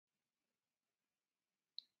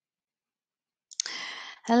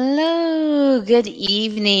Hello, good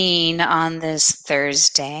evening on this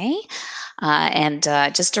Thursday. And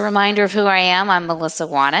just a reminder of who I am. I'm Melissa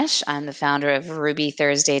Wanish. I'm the founder of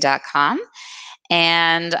RubyThursday.com,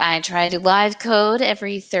 and I try to live code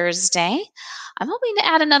every Thursday. I'm hoping to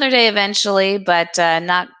add another day eventually, but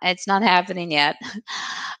it's not happening yet.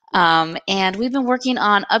 And we've been working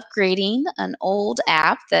on upgrading an old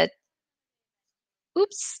app that,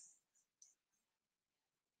 oops,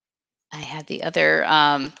 I had the other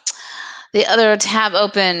tab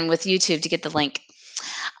open with YouTube to get the link.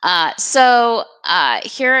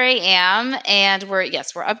 Here I am, and we're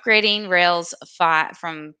upgrading Rails 5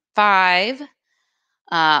 from 5,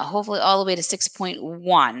 hopefully all the way to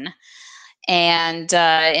 6.1. And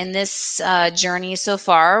in this journey so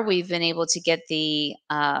far, we've been able to get the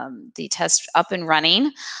test up and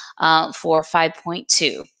running for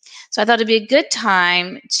 5.2. So I thought it'd be a good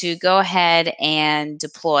time to go ahead and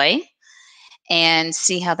deploy and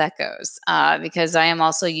see how that goes. Because I am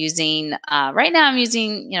also using, right now I'm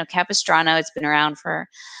using, Capistrano. It's been around for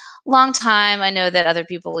a long time. I know that other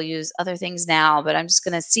people will use other things now, but I'm just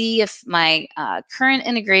going to see if my current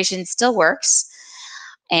integration still works,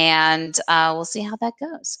 and we'll see how that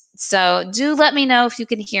goes. So do let me know if you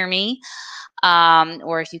can hear me,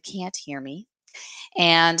 or if you can't hear me.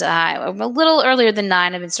 And I'm a little earlier than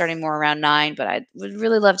 9. I've been starting more around 9, but I would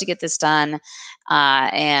really love to get this done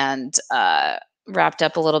and wrapped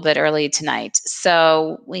up a little bit early tonight.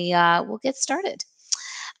 So we'll get started.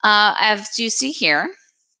 As you see here,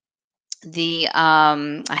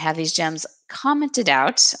 I have these gems commented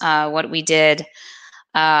out. What we did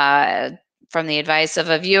from the advice of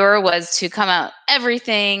a viewer was to come out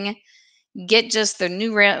everything, get just the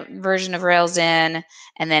new version of Rails in,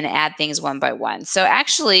 and then add things one by one. So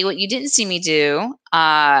actually, what you didn't see me do,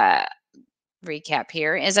 recap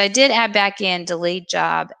here, is I did add back in delayed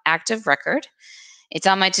job active record. It's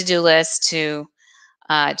on my to-do list to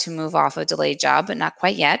move off a delayed job, but not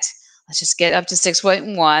quite yet. Let's just get up to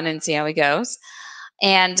 6.1 and see how it goes.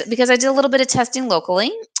 And because I did a little bit of testing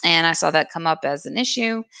locally, and I saw that come up as an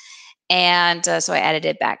issue, and so I added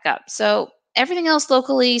it back up. So everything else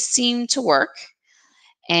locally seemed to work.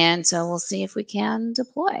 And so we'll see if we can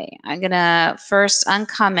deploy. I'm going to first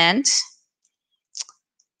uncomment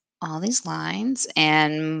all these lines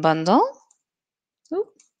and bundle. Oop.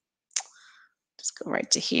 Just go right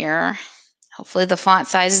to here. Hopefully the font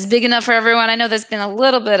size is big enough for everyone. I know there's been a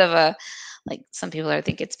little bit of a, like, some people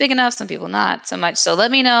think it's big enough, some people not so much. So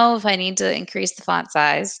let me know if I need to increase the font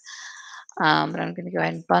size. But I'm going to go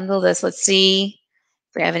ahead and bundle this. Let's see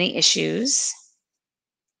if we have any issues.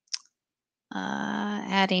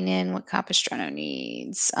 Adding in what Capistrano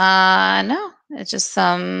needs. No, it's just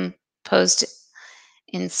some post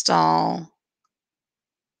install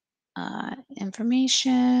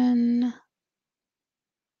information.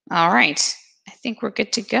 All right, I think we're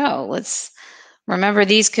good to go. Let's remember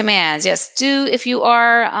these commands. Yes, if you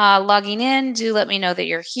are logging in, do let me know that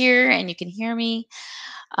you're here and you can hear me.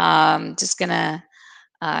 Just gonna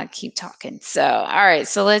keep talking. So, all right,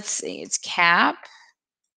 so let's see. It's cap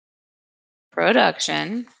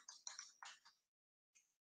production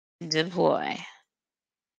deploy.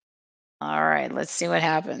 All right, let's see what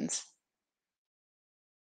happens.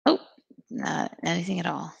 Oh, not anything at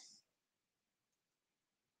all.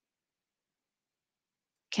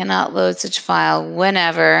 Cannot load such file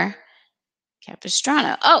whenever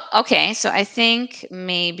Capistrano. Oh, okay. So I think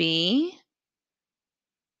maybe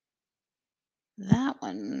that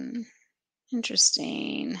one.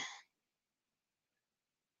 Interesting.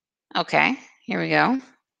 Okay, here we go.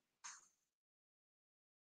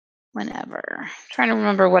 Whenever. Trying to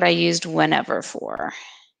remember what I used whenever for.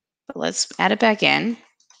 But let's add it back in.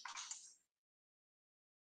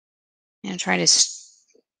 And try to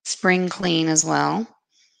spring clean as well.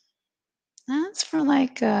 That's for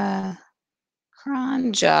like a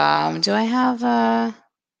cron job. Do I have a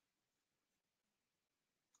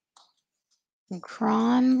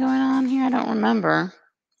cron going on here? I don't remember.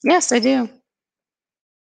 Yes, I do.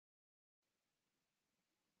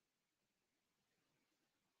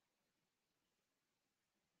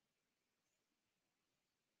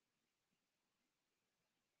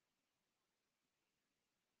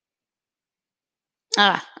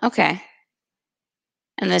 Ah, okay.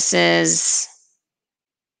 And this is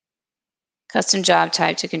custom job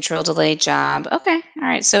type to control delayed job. Okay, all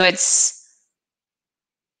right. So it's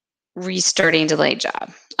restarting delayed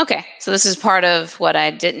job. Okay, so this is part of what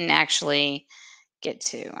I didn't actually get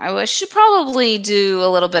to. I should probably do a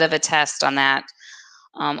little bit of a test on that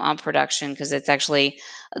on production, because it's actually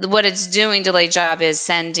what it's doing. Delayed job is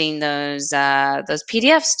sending those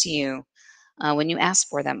PDFs to you when you ask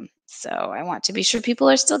for them. So I want to be sure people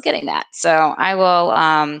are still getting that. So I will,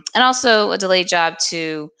 and also a delayed job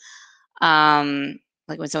to,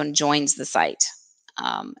 like when someone joins the site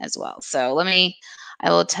as well. So I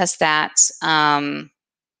will test that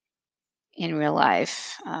in real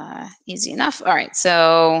life. Easy enough. All right,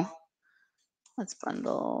 so let's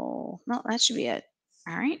bundle. No, that should be it.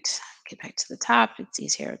 All right, get back to the top. It's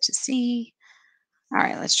easier to see. All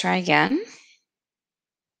right, let's try again.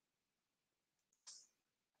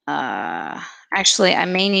 Actually, I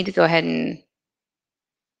may need to go ahead and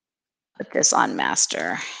put this on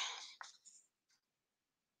master.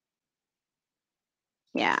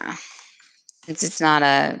 Yeah, it's not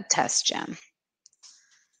a test gem.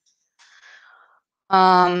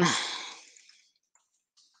 Um,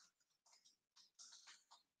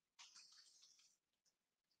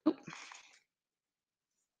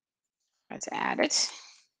 let's add it.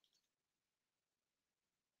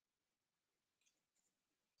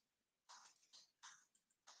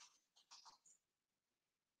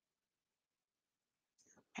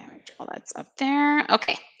 Well, that's up there.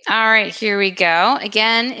 Okay. All right, here we go.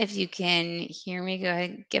 Again, if you can hear me, go ahead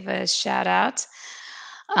and give a shout out.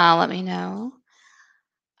 Let me know.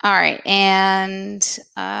 All right, and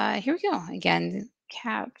here we go. Again,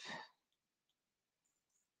 cap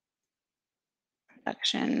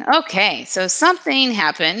production. Okay, so something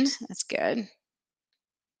happened. That's good.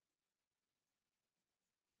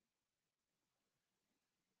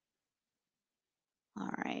 All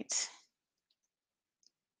right.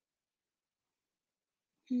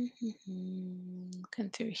 Looking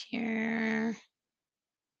through here.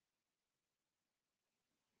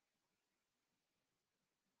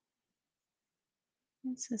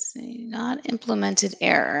 SSH not implemented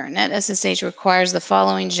error. NetSSH requires the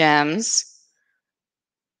following gems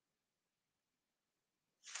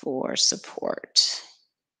for support.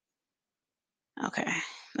 Okay,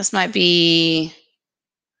 this might be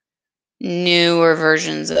newer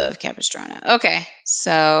versions of Capistrano. Okay,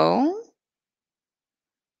 so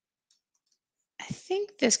I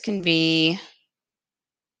think this can be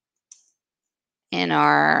in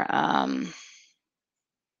our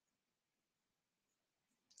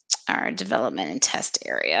development and test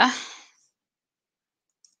area.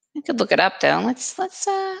 I could look it up though. Let's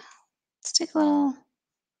take a little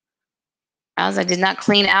browse. I did not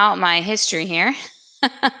clean out my history here.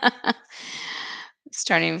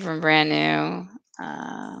 Starting from brand new.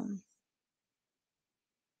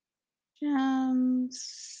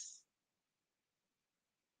 Gems.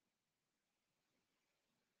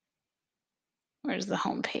 Where's the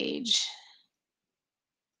home page?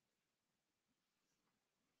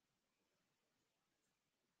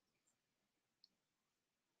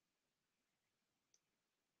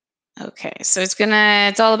 Okay, so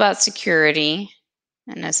it's all about security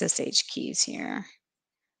and SSH keys here.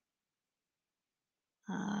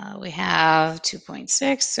 We have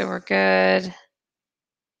 2.6, so we're good.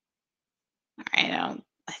 All right,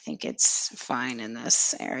 I think it's fine in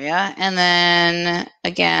this area. And then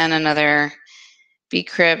again, another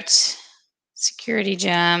bcrypt security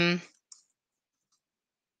gem.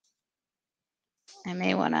 I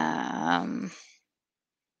may want to,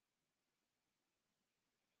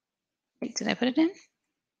 wait, did I put it in?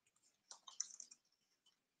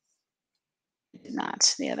 I did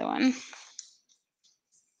not, the other one.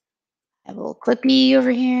 I have a little clippy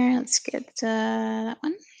over here. Let's get that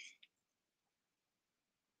one.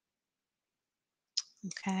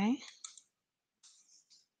 Okay.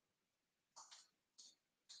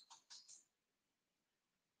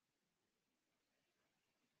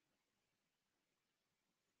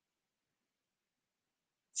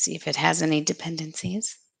 See if it has any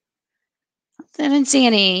dependencies. I didn't see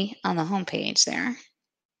any on the home page there.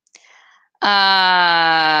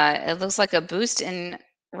 It looks like a boost in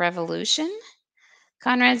revolution,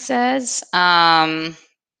 Conrad says. Do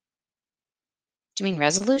you mean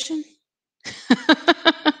resolution?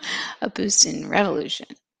 A boost in revolution.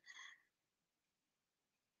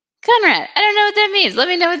 Conrad, I don't know what that means. Let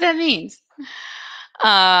me know what that means.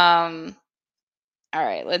 All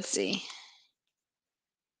right, let's see.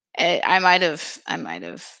 I might have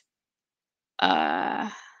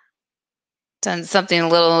done something a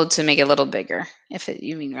little to make it a little bigger, if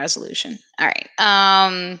you mean resolution. All right.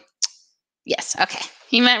 Yes, okay.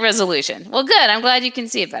 He meant resolution. Well, good. I'm glad you can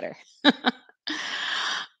see it better.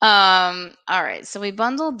 All right, so we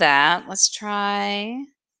bundled that. Let's try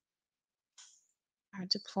our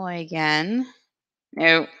deploy again.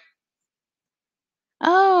 No.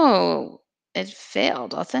 Oh, it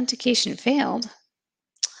failed. Authentication failed.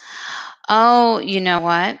 Oh, you know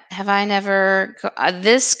what? Have I never,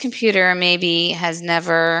 this computer maybe has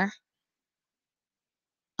never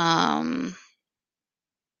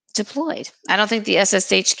deployed. I don't think the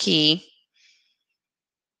SSH key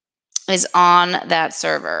is on that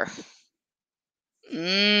server.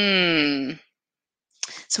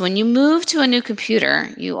 So when you move to a new computer,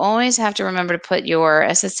 you always have to remember to put your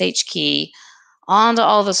SSH key onto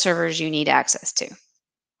all the servers you need access to.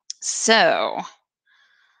 So,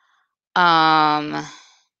 that's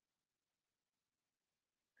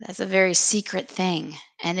a very secret thing,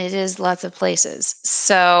 and it is lots of places.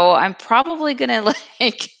 So I'm probably gonna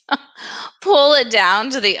like pull it down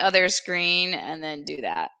to the other screen and then do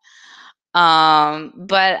that.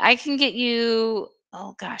 But I can get you,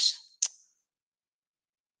 oh gosh,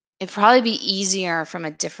 it'd probably be easier from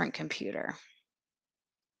a different computer.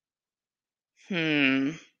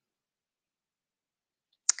 Because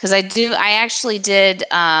I actually did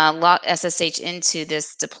log SSH into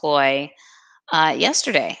this deploy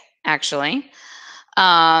yesterday, actually,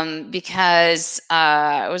 because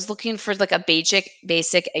I was looking for like a basic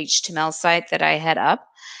HTML site that I had up,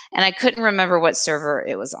 and I couldn't remember what server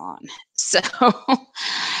it was on. So,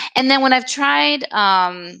 and then when I've tried,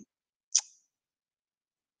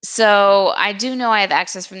 so I do know I have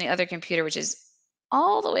access from the other computer, which is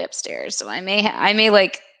all the way upstairs. So I may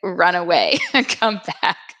like run away and come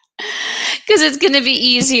back because it's going to be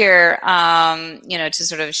easier, to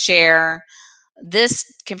sort of share this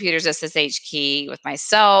computer's SSH key with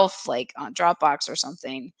myself, like on Dropbox or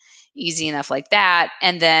something easy enough like that,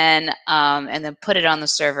 and then put it on the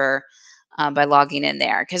server by logging in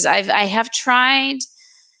there. Because I have tried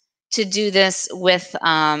to do this with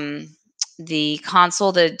the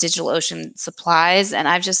console, the DigitalOcean supplies, and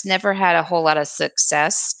I've just never had a whole lot of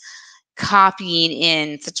success copying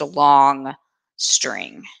in such a long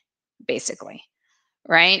string, basically,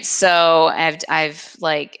 right? So I've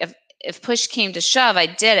like if push came to shove, I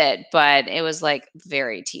did it, but it was like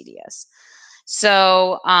very tedious.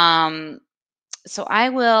 So so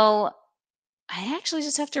I actually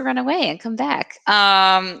just have to run away and come back.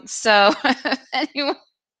 So if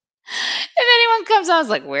anyone comes on, I was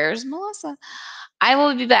like, where's Melissa? I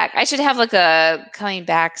will be back. I should have like a coming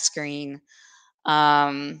back screen.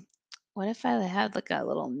 What if I had like a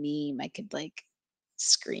little meme I could like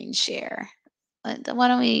screen share? Why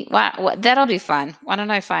don't we? That'll be fun. Why don't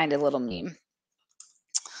I find a little meme?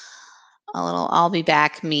 A little I'll be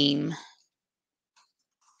back meme.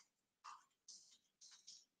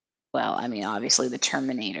 Well, I mean, obviously the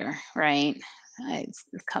Terminator, right? It's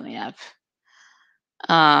coming up.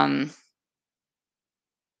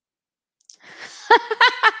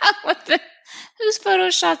 What the? Who's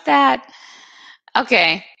photoshopped that?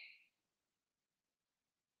 Okay.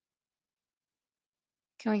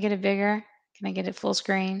 Can we get it bigger? Can I get it full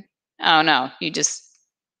screen? Oh no, you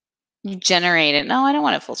generate it. No, I don't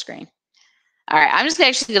want it full screen. All right, I'm just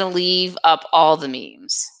actually gonna leave up all the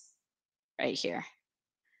memes right here.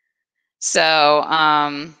 So,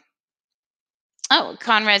 oh,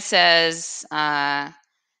 Conrad says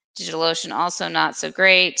DigitalOcean also not so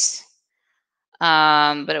great,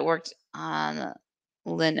 but it worked on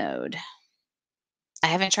Linode. I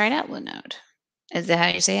haven't tried out Linode. Is that how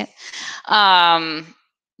you say it? I'm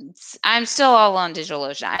still all on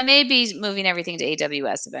DigitalOcean. I may be moving everything to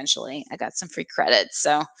AWS eventually. I got some free credits,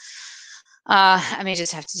 so I may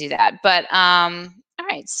just have to do that. But all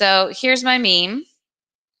right, so here's my meme.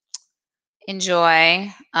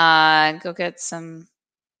 Enjoy. Go get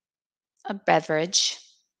a beverage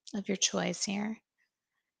of your choice here.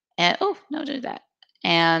 And oh, no, do that.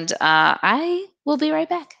 And I will be right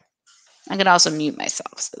back. I'm gonna also mute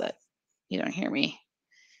myself so that you don't hear me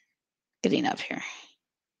getting up here.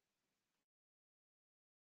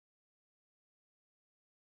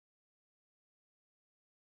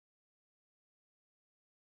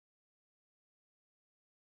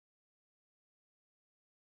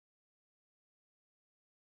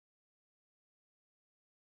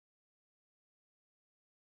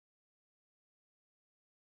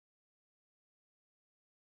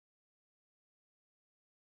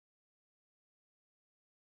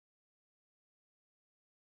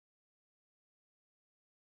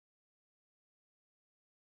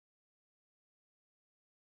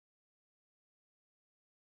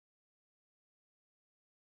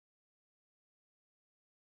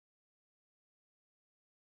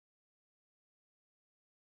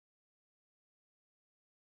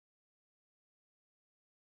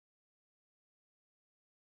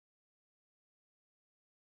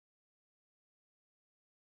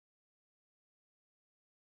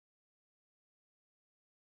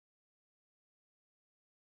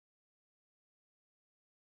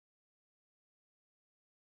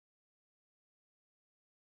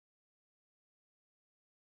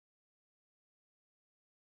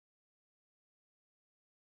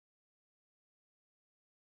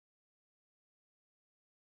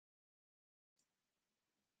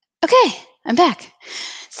 Okay, I'm back.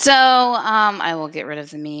 So I will get rid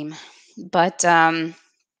of the meme. But so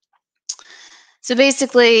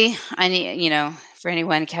basically, I need, for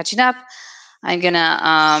anyone catching up, I'm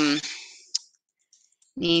gonna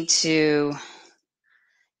need to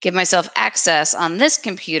give myself access on this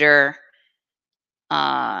computer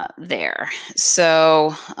there.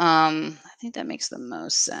 So I think that makes the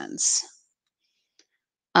most sense.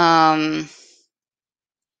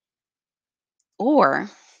 Or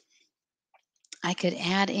I could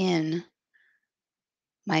add in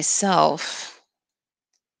myself.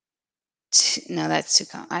 No, that's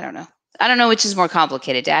I don't know. I don't know which is more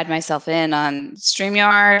complicated, to add myself in on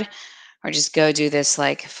StreamYard or just go do this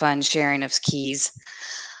like fun sharing of keys.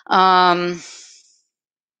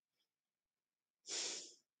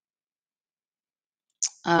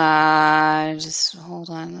 Just hold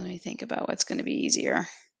on. Let me think about what's going to be easier.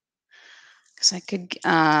 Because I could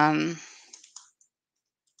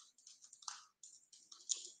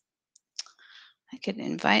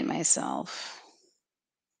invite myself.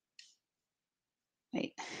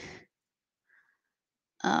 Wait.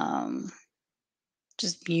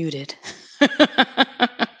 Just muted.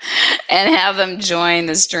 And have them join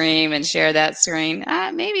the stream and share that screen.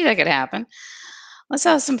 Maybe that could happen. Let's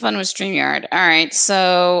have some fun with StreamYard. All right,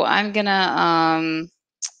 so I'm gonna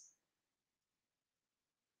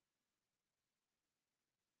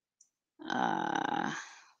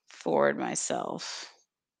forward myself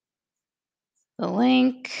the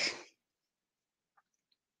link.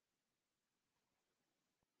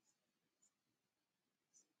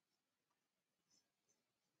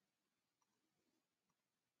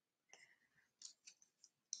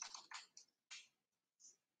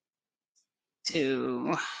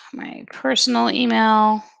 To my personal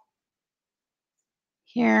email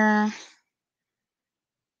here.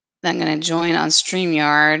 Then I'm going to join on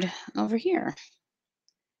StreamYard over here.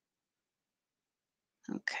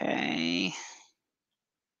 Okay.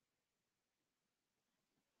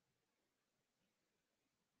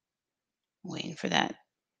 Waiting for that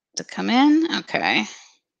to come in. Okay.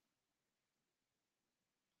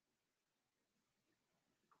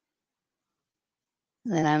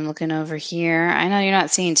 Then I'm looking over here. I know you're not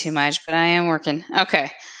seeing too much, but I am working.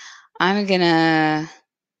 Okay. I'm going to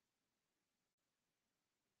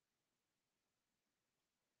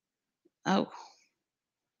oh.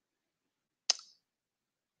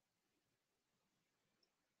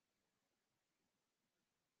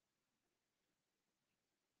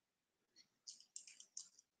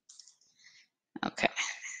 Okay.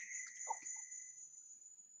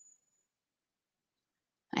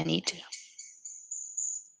 I need to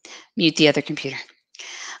mute the other computer.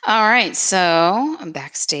 All right, so I'm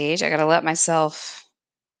backstage. I got to let myself.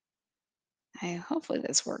 Hopefully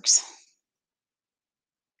this works.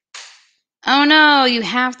 Oh no, you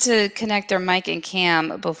have to connect their mic and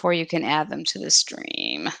cam before you can add them to the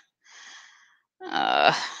stream.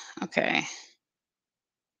 Okay.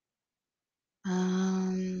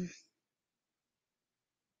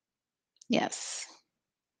 Yes.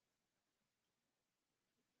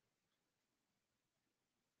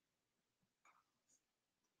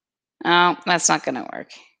 Oh, that's not going to work.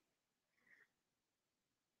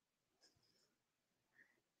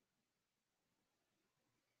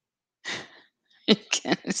 You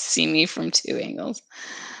can see me from 2 angles.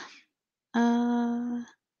 Oh.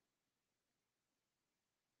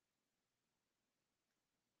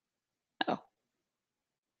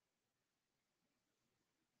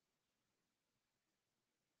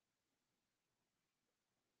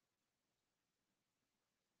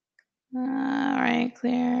 All right,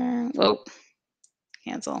 clear. Whoa.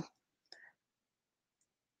 Cancel.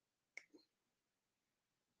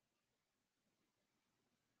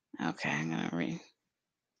 Okay, I'm gonna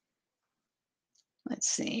let's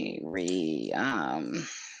see,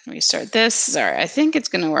 restart this. Sorry, I think it's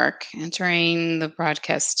gonna work. Entering the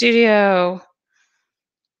broadcast studio.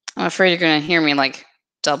 I'm afraid you're gonna hear me like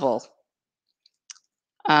double.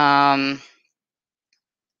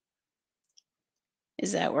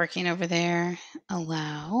 Is that working over there?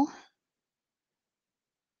 Allow.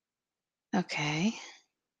 Okay.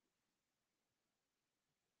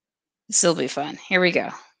 This will be fun. Here we go.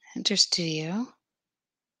 Enter studio.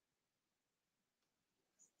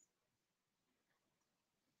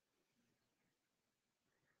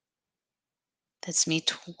 That's me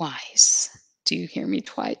twice. Do you hear me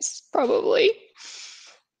twice? Probably.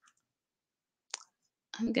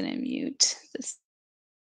 I'm going to mute this.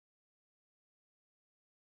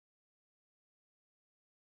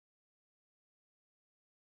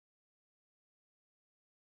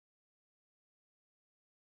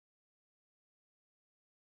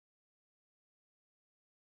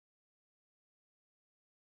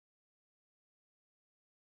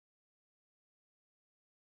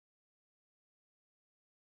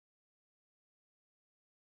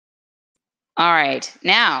 All right,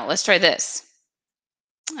 now let's try this.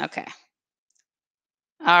 Okay.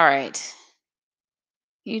 All right.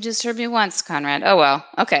 You just heard me once, Conrad. Oh well.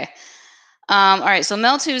 Okay. All right. So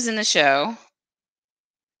Mel 2 is in the show.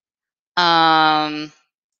 Um,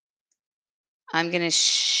 I'm gonna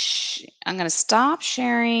stop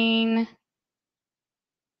sharing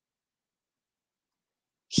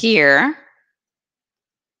here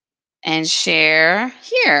and share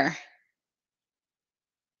here.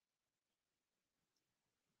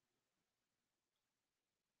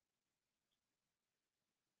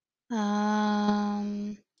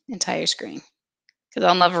 Entire screen, because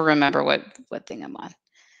I'll never remember what thing I'm on.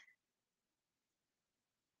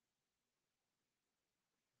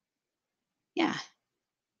 Yeah.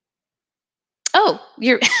 Oh,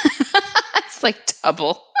 you're it's like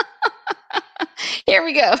double. Here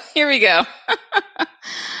we go. Here we go.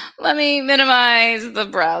 Let me minimize the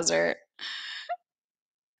browser.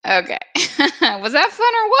 Okay. Was that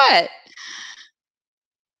fun or what?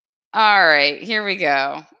 All right, here we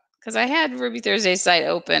go. Because I had Ruby Thursday site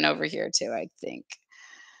open over here too, I think.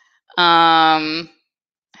 I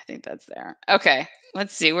think that's there. Okay,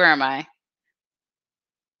 let's see. Where am I?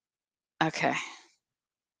 Okay,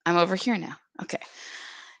 I'm over here now. Okay,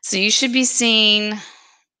 so you should be seeing.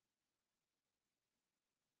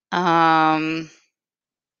 Yeah,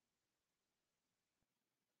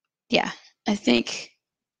 I think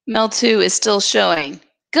Mel 2 is still showing.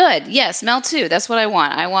 Good. Yes, Mel 2. That's what I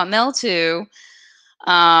want. I want Mel 2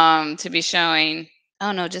 to be showing.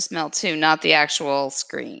 Oh no, just Mel 2, not the actual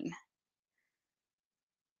screen.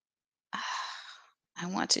 I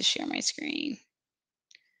want to share my screen.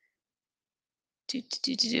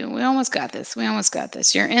 We almost got this. We almost got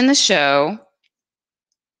this. You're in the show.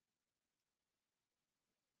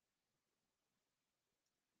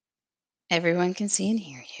 Everyone can see and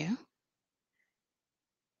hear you.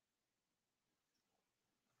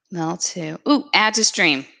 Mel 2. Ooh, add to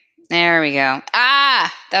stream. There we go.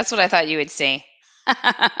 Ah, that's what I thought you would see.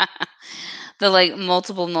 The like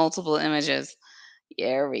multiple images.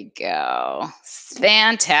 There we go.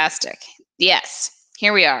 Fantastic. Yes,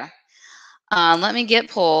 here we are. Let me get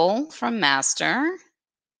poll from master.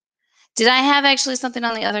 Did I have actually something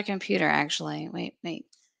on the other computer? Actually, wait.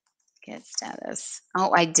 Get status.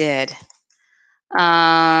 Oh, I did.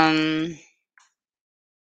 Um.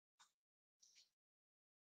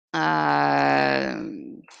 Uh.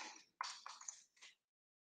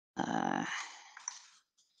 uh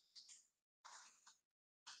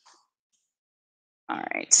all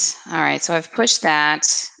right. All right. So I've pushed that.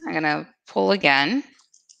 I'm gonna pull again.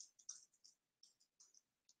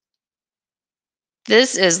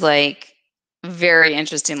 This is like very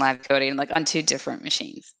interesting live coding, like on 2 different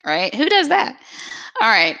machines, right? Who does that? All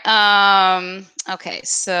right. Okay,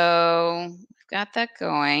 so we've got that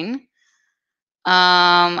going.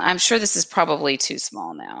 I'm sure this is probably too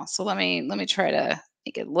small now. So let me try to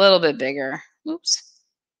make it a little bit bigger. Oops.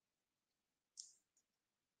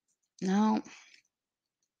 No.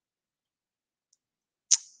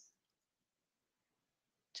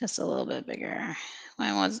 Just a little bit bigger.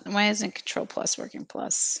 Why isn't Control Plus working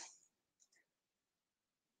plus?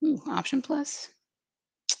 Ooh, Option Plus.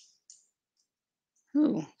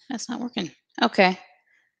 Ooh, that's not working. Okay.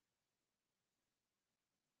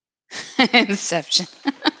 Inception.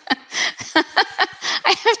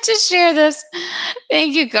 I have to share this.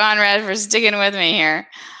 Thank you, Conrad, for sticking with me here.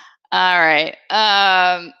 All right.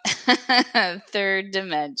 Third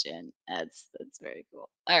dimension. That's very cool.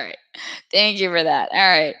 All right. Thank you for that. All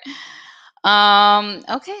right.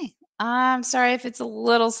 Okay. I'm sorry if it's a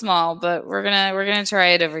little small, but we're gonna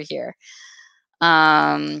try it over here.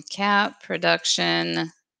 Cap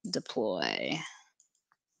production deploy.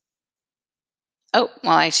 Oh,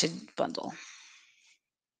 well, I should bundle.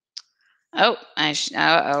 Oh,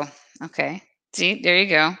 okay. See, there you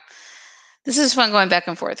go. This is fun going back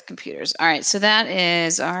and forth computers. All right, so that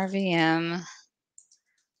is RVM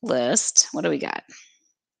list. What do we got?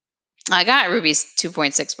 I got Ruby's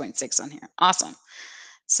 2.6.6 on here. Awesome.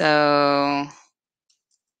 So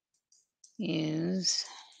use.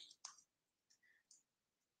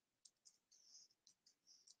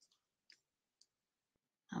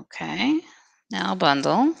 Okay. Now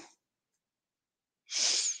bundle.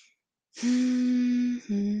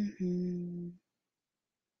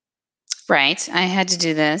 Right. I had to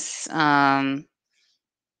do this. I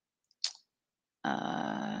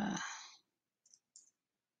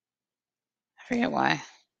forget why.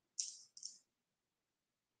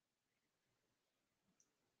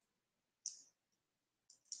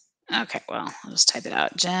 Okay, well, I'll just type it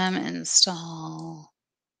out. Gem install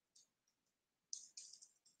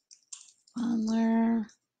bundler.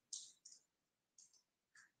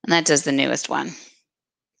 And that does the newest one.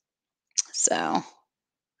 So,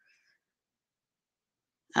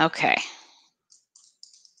 okay.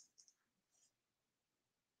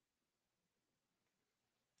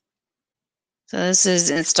 So this is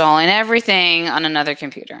installing everything on another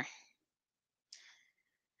computer.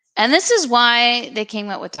 And this is why they came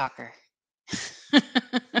up with Docker.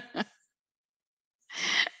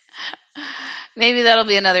 Maybe that'll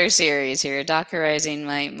be another series here, Dockerizing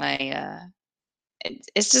my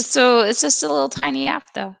it's just a little tiny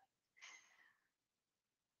app though.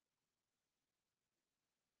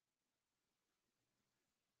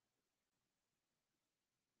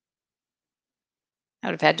 I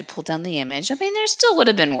would have had to pull down the image. I mean, there still would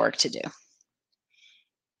have been work to do.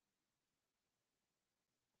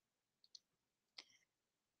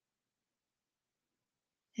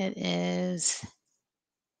 It is.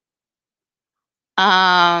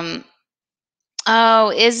 Oh,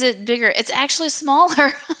 is it bigger? It's actually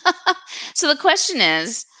smaller. So the question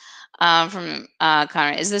is, from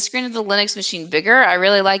Connor, is the screen of the Linux machine bigger? I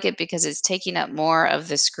really like it because it's taking up more of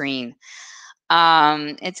the screen.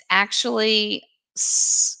 It's actually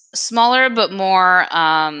smaller, but more,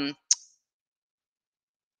 I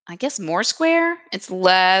guess, more square. It's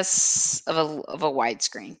less of a wide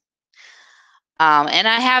screen. And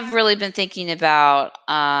I have really been thinking about,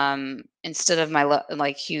 instead of my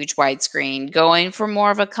like huge widescreen, going for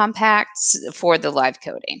more of a compact for the live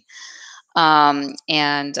coding.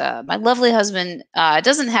 And my lovely husband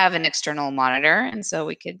doesn't have an external monitor, and so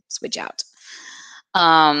we could switch out.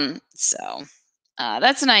 So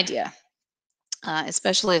that's an idea,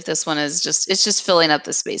 especially if this one is just filling up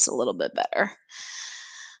the space a little bit better.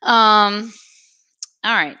 All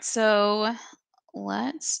right, so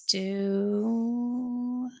let's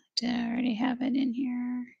do. Did I already have it in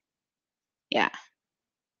here? Yeah.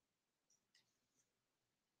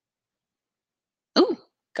 Ooh,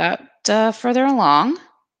 got further along.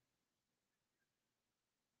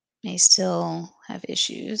 May still have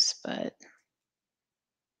issues, but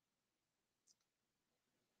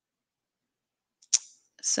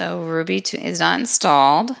so Ruby is not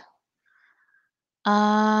installed.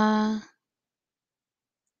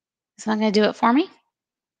 Is that going to do it for me?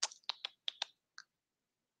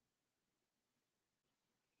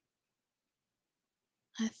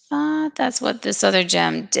 I thought that's what this other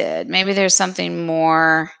gem did. Maybe there's something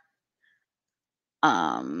more.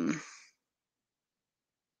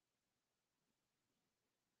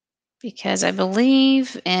 Because I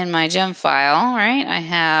believe in my gem file, right, I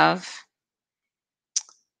have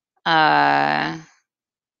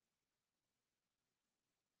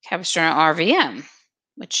Capistrano RVM,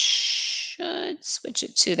 which should switch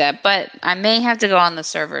it to that, but I may have to go on the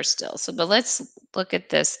server still. So, but let's look at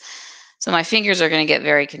this. So my fingers are going to get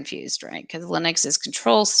very confused, right? Because Linux is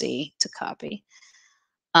Control C to copy.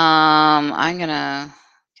 Can I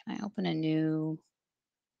open a new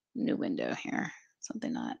window here?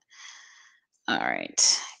 Something not. All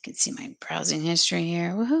right, I can see my browsing history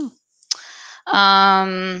here. Woohoo!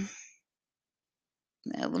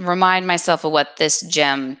 Remind myself of what this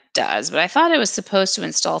gem does, but I thought it was supposed to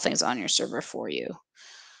install things on your server for you.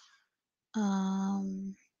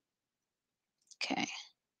 Okay.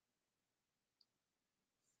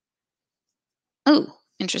 Oh,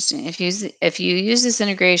 interesting. If you use this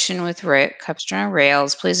integration with Capistrano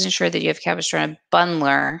Rails, please ensure that you have Capistrano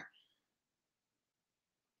Bundler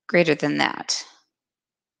greater than that.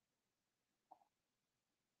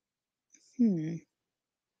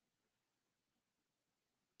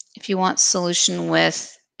 If you want solution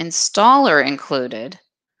with installer included,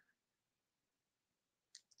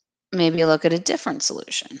 maybe look at a different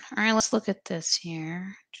solution. All right, let's look at this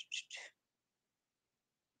here.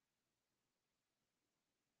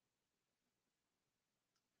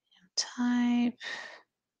 Type.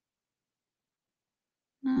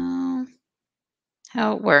 No.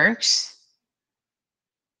 How it works.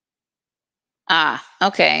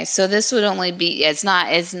 Okay. So this would only be, it's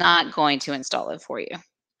not going to install it for you.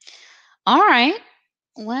 All right.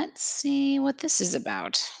 Let's see what this is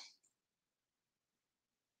about.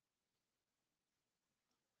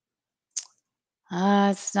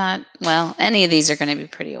 It's not, well, any of these are going to be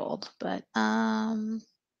pretty old, but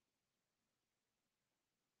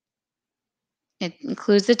it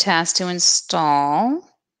includes the task to install.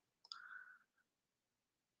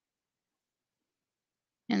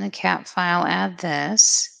 In the cap file, add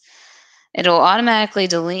this. It'll automatically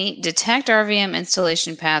detect RVM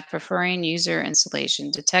installation path, preferring user installation,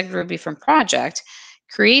 detect Ruby from project,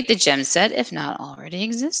 create the gem set if not already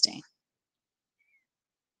existing.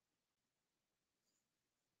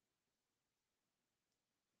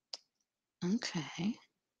 Okay.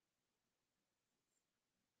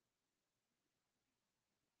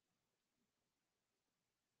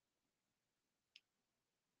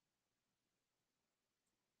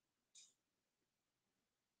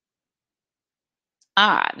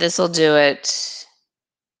 This will do it,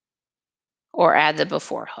 or add the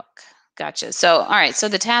before hook. Gotcha. So, all right. So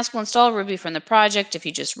the task will install Ruby from the project if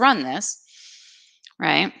you just run this,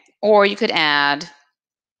 right? Or you could add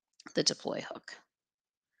the deploy hook.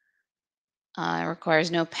 It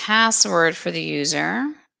requires no password for the user.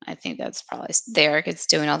 I think that's probably there. It's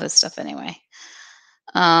doing all this stuff anyway.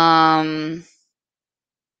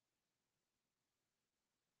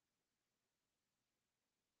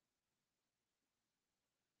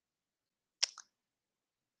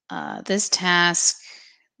 This task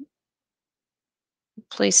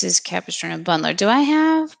places Capistrano bundler. Do I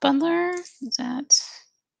have bundler? Is that?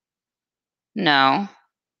 No.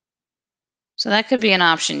 So that could be an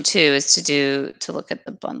option too, is to look at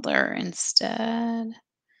the bundler instead.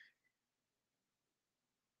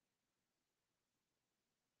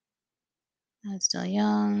 That's still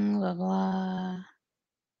young, blah, blah.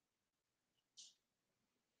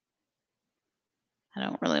 I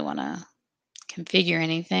don't really want to configure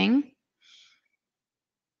anything.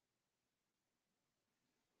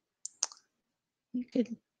 You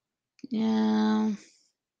could, yeah.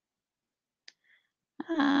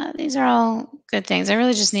 These are all good things. I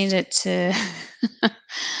really just need it to,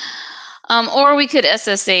 or we could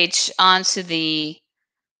SSH onto the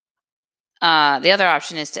other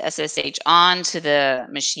option is to SSH onto the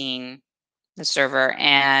machine, the server,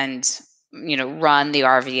 and run the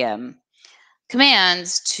RVM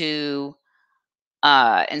commands to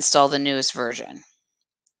install the newest version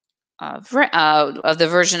of the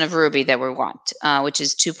version of Ruby that we want, which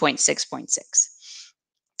is 2.6.6.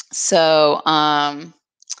 So I'm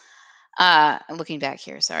looking back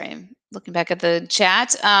here. Sorry, I'm looking back at the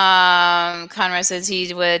chat. Conrad says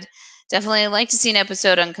he would definitely like to see an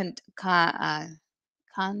episode on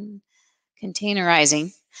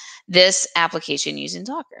containerizing this application using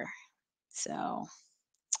Docker. So,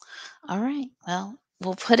 all right. Well,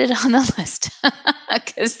 we'll put it on the list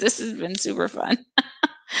because this has been super fun.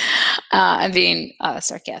 I'm being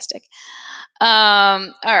sarcastic.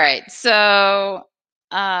 All right. So,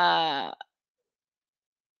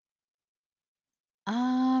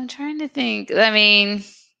 I'm trying to think. I mean,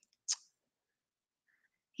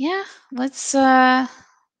 yeah, let's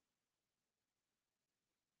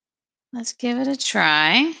give it a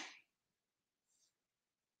try.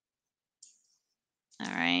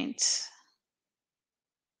 All right.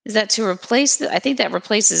 Is that to replace I think that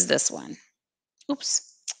replaces this one. Oops.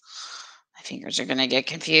 My fingers are going to get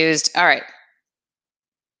confused. All right.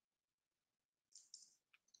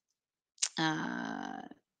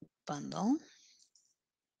 Bundle.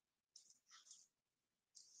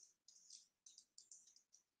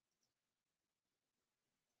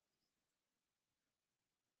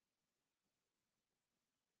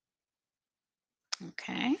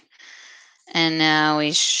 Okay. And now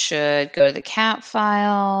we should go to the cat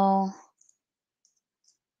file.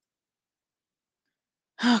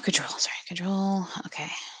 Oh, control. Sorry, control. Okay.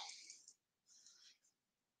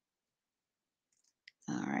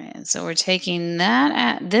 All right. So we're taking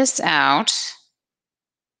this out.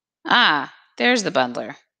 There's the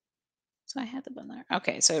bundler. So I had the bundler.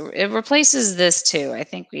 Okay. So it replaces this too. I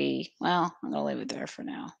think I'm going to leave it there for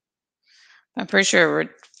now. I'm pretty sure it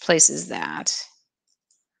replaces that.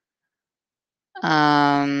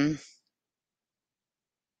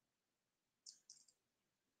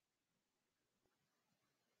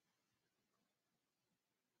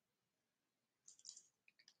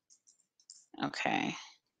 Okay.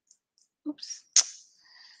 Oops.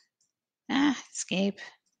 Escape.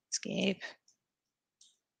 Escape.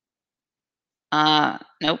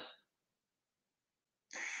 Nope.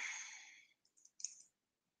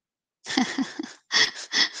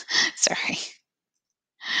 Sorry.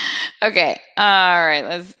 Okay. All right.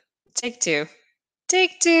 Let's take two.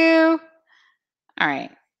 Take two. All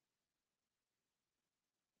right.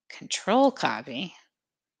 Control copy.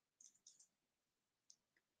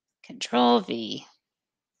 Control V.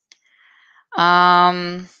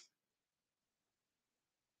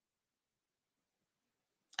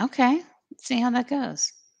 Okay. Let's see how that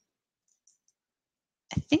goes.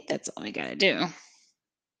 I think that's all we got to do.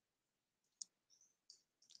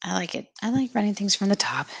 I like it. I like running things from the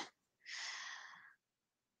top.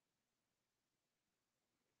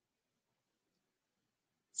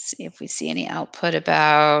 See if we see any output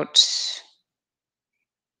about.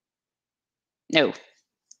 No.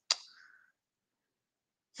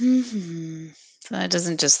 So it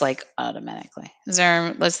doesn't just like automatically. Is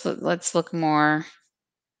there? Let's look more.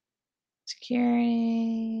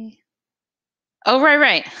 Security. Oh,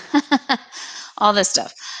 right. All this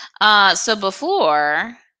stuff. So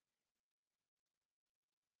before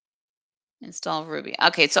Install Ruby.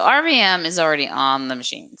 Okay, so RVM is already on the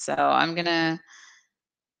machine. So I'm gonna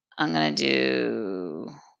do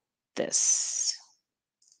this.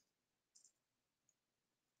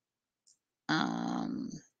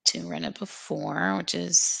 To run it before, which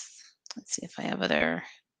is, let's see if I have other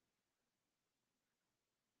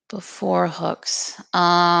before hooks.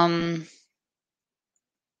 That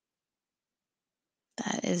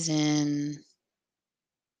is in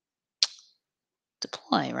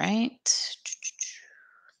deploy, right?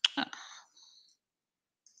 Oh,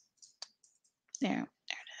 there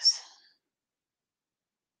it is.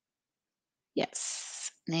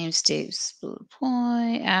 Yes, namespace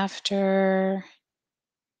deploy after.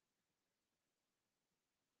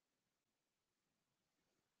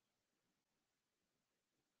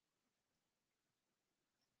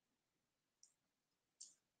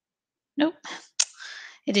 Nope,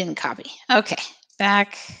 it didn't copy. Okay,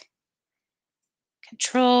 back.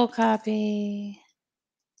 Control copy.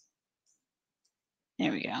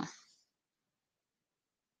 There we go. I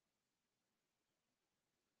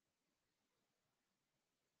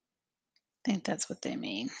think that's what they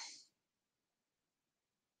mean.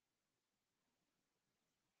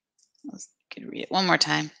 Let's read it one more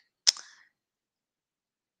time.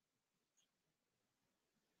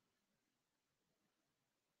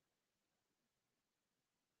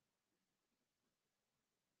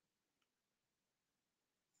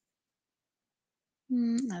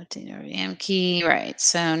 Update RVM key, right?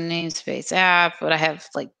 So namespace app, but I have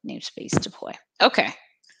like namespace deploy. Okay.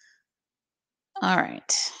 All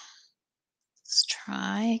right. Let's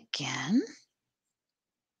try again.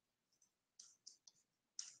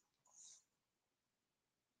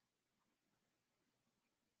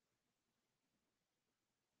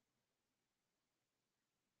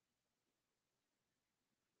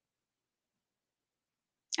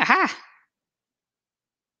 Aha!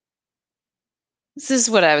 This is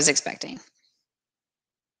what I was expecting.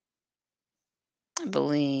 I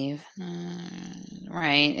believe.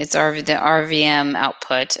 Right. It's the RVM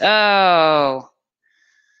output. Oh.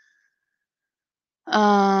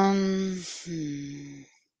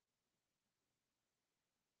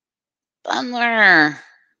 Bundler.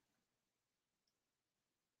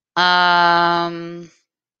 How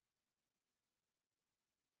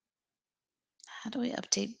do we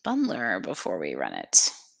update Bundler before we run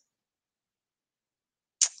it?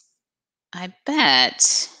 I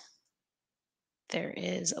bet there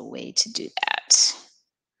is a way to do that.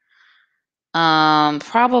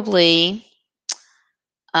 Probably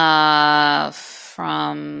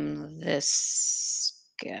from this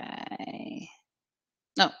guy.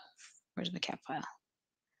 No, where's my cap file?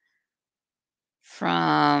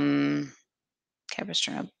 From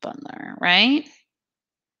Capistrano Bundler, right?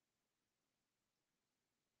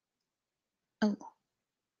 Oh.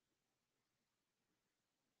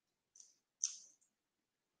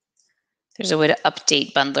 There's a way to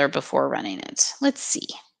update Bundler before running it. Let's see.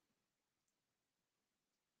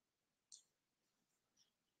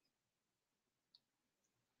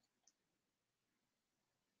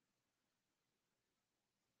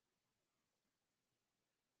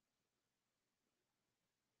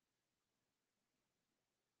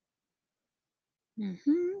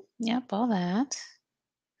 Yep, all that.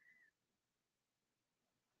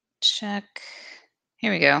 Check.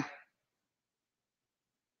 Here we go.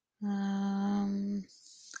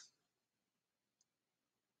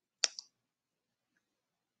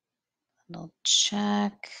 Bundle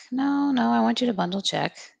check. No, I want you to bundle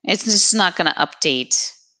check. It's just not going to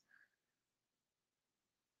update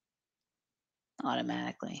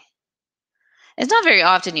automatically. It's not very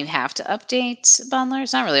often you have to update Bundler.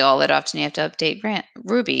 It's not really all that often you have to update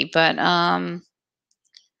Ruby, but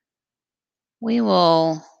we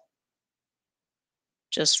will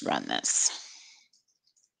just run this.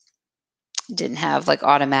 Didn't have like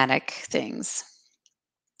automatic things.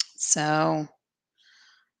 So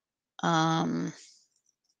no.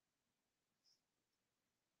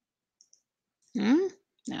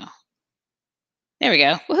 There we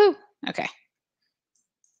go. Woohoo. Okay.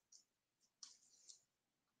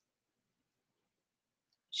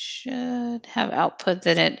 Should have output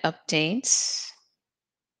that it updates.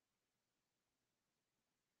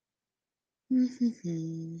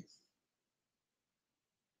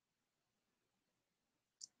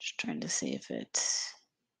 Just trying to see if it.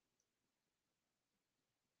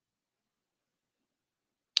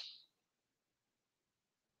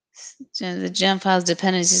 The gem files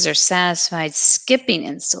dependencies are satisfied. Skipping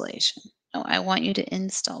installation. No, I want you to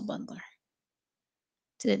install Bundler.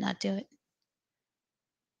 Did it not do it?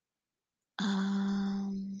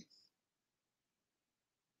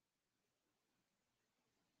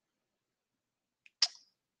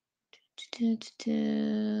 Which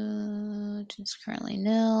is currently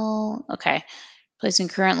nil. Okay. Placing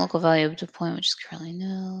current local value of deployment, which is currently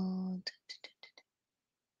nil.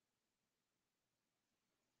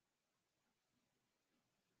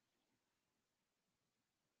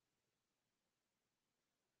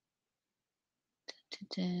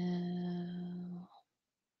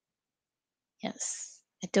 Yes,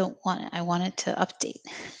 I don't want it. I want it to update.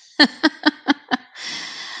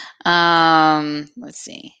 Let's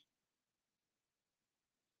see.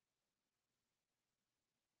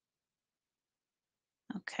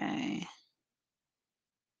 Okay.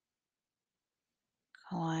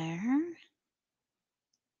 Acquire.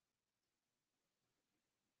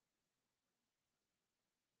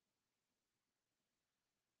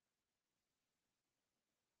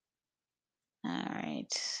 All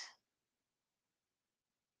right.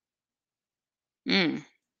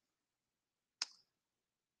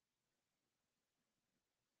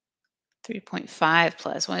 3.5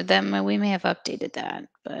 plus. Well, then we may have updated that,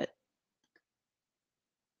 but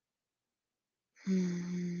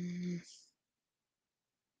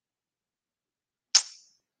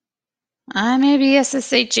I may be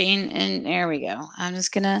SSHing, and there we go. I'm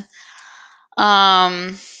just gonna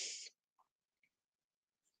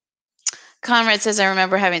Conrad says, I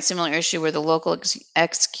remember having a similar issue where the local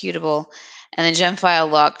executable and the gem file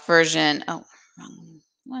lock version, oh, wrong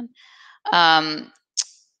one,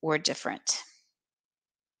 were different.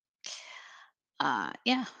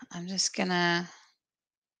 Yeah, I'm just gonna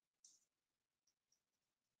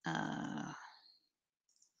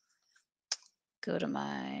go to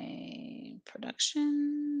my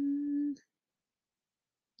production.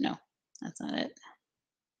 No, that's not it.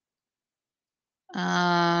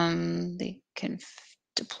 They can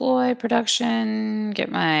deploy production,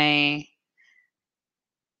 get my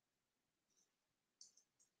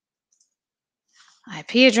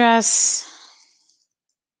IP address.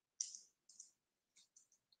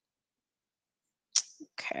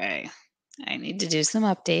 Okay. I need to do some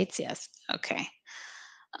updates. Yes. Okay.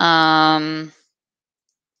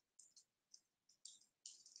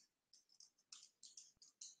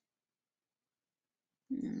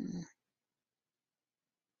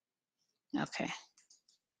 Okay.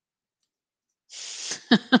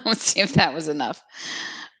 Let's see if that was enough.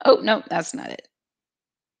 Oh, no, that's not it.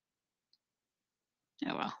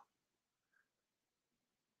 Oh, well.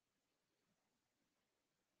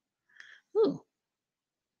 Ooh.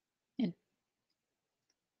 It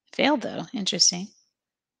failed, though. Interesting.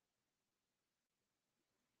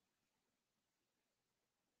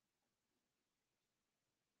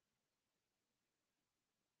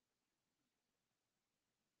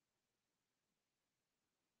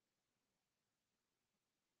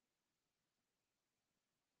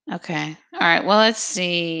 Okay. All right. Well, let's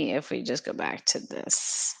see if we just go back to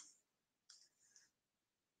this.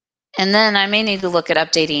 And then I may need to look at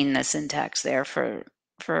updating the syntax there for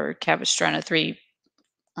Capistrano 3,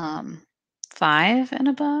 5 and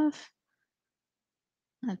above.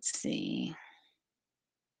 Let's see.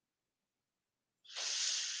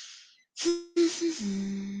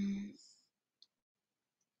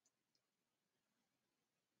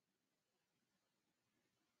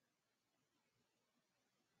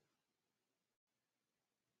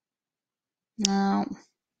 No.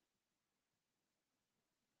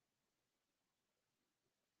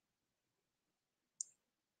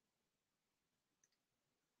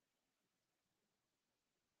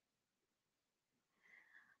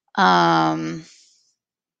 The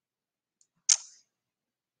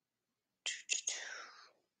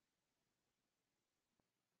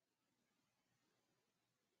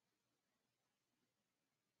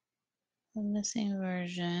missing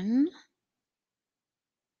version.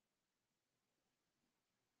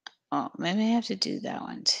 Oh, maybe I have to do that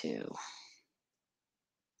one too.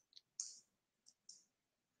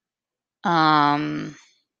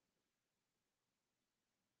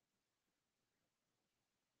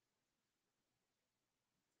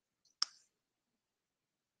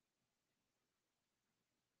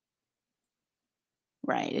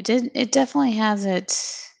 Right. It definitely has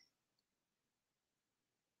it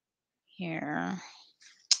here.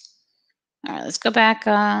 All right, let's go back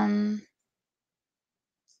on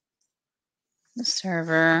the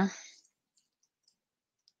server.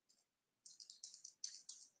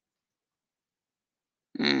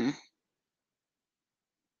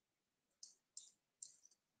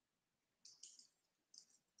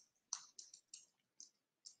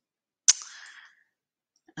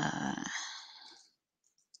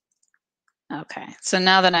 Okay, so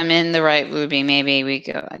now that I'm in the right Ruby, maybe we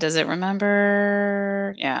go. Does it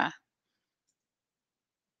remember? Yeah.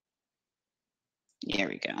 Here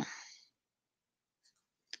we go.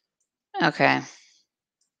 Okay.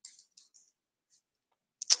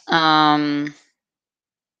 Um,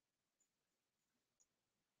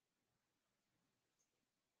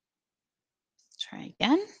 try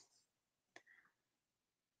again.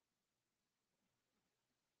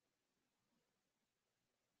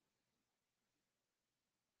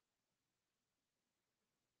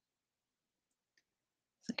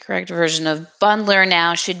 The correct version of bundler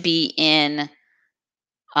now should be in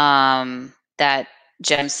that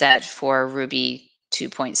gem set for Ruby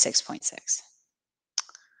 2.6.6.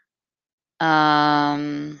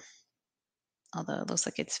 Although it looks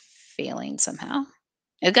like it's failing somehow.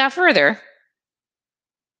 It got further.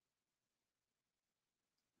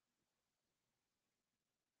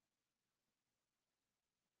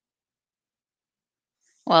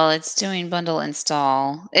 Well, it's doing bundle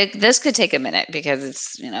install. This could take a minute because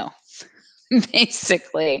it's,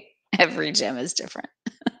 basically every gem is different.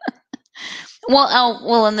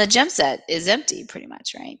 Well, and the gem set is empty pretty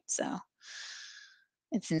much, right? So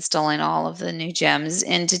it's installing all of the new gems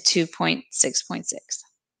into 2.6.6.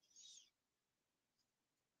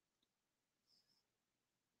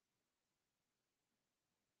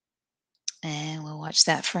 And we'll watch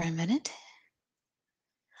that for a minute.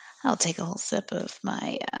 I'll take a whole sip of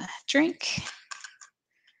my drink.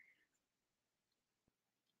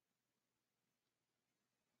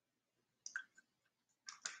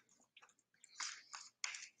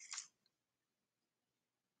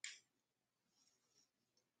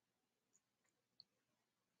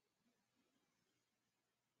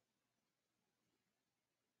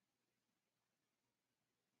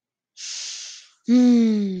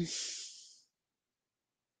 Hmm.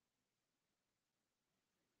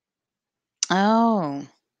 Oh,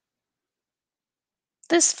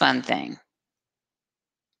 this fun thing.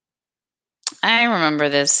 I remember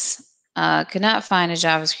this. Could not find a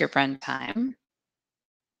JavaScript runtime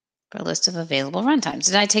for a list of available runtimes.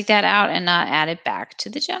 Did I take that out and not add it back to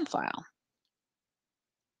the gem file?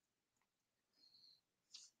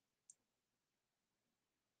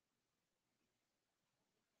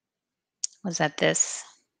 Was that this?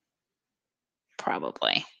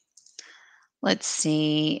 Probably. Let's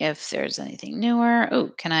see if there's anything newer. Oh,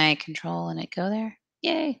 can I control and it go there?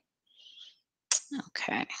 Yay.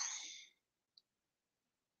 Okay.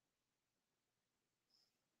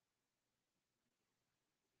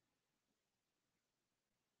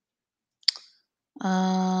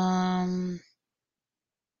 Um,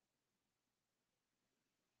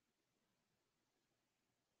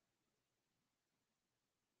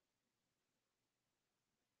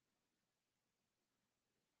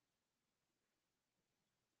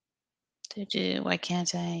 why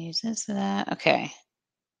can't I use this or that? Okay.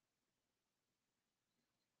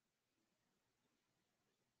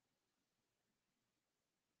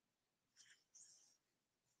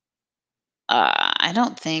 I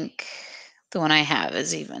don't think the one I have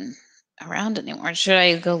is even around anymore. Should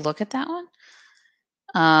I go look at that one?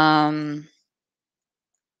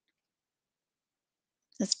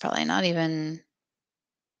 It's probably not even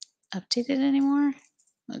updated anymore.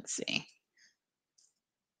 Let's see.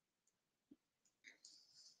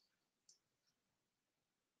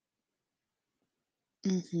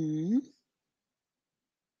 Mm-hmm.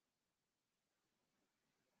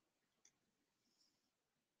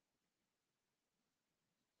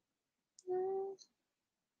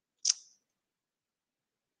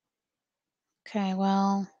 Okay,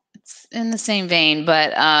 well, it's in the same vein,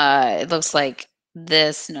 but it looks like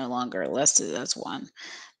this no longer listed as one.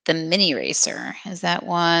 The mini racer, is that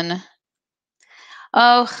one?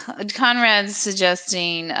 Oh, Conrad's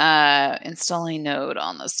suggesting installing Node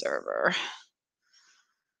on the server.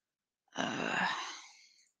 Uh,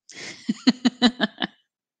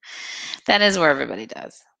 that is where everybody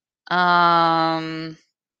does.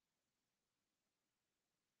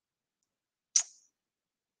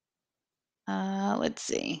 Let's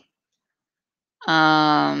see.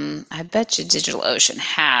 I bet you DigitalOcean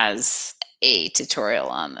has a tutorial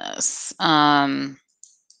on this. It's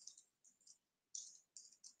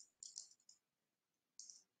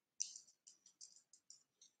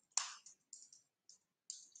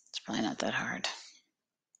probably not that hard.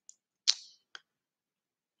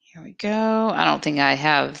 Here we go. I don't think I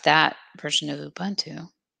have that version of Ubuntu.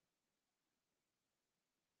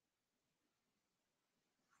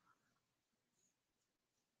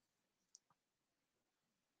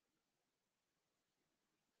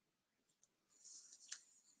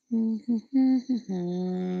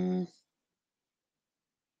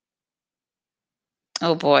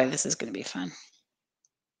 Oh boy, this is going to be fun.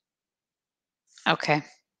 Okay.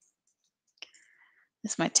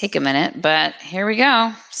 This might take a minute, but here we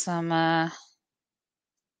go. Some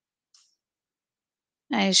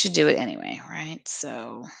I should do it anyway, right?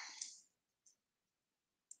 So,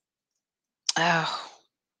 oh,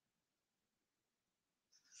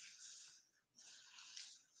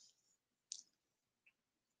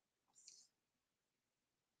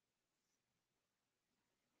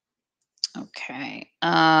 okay.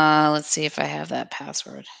 Let's see if I have that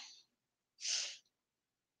password.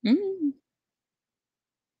 Mm.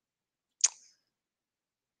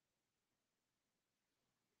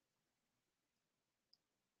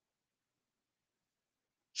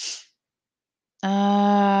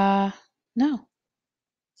 No.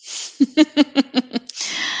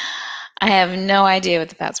 I have no idea what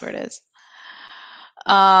the password is.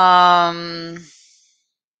 I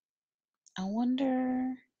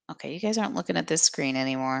wonder. Okay, you guys aren't looking at this screen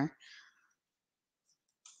anymore.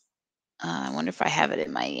 I wonder if I have it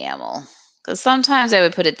in my YAML, because sometimes I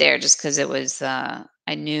would put it there just because it was I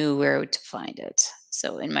knew where to find it.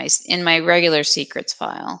 So in my regular secrets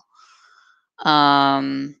file.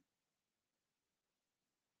 Um,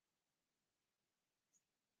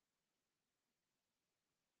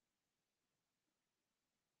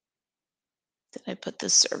 did I put the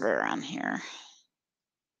server on here?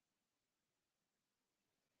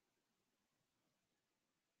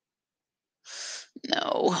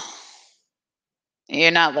 No.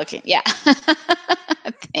 You're not looking. Yeah.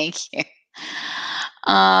 Thank you.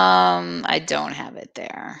 I don't have it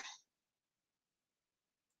there.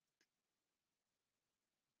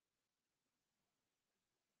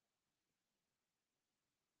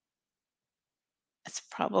 It's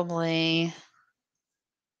probably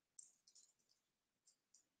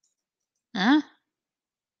huh?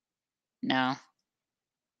 No.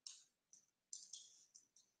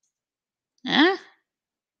 Huh?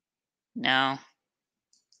 No.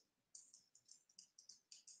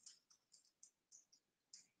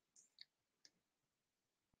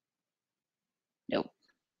 Nope.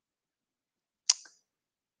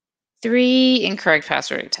 3 incorrect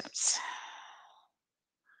password attempts.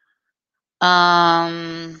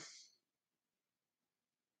 Um,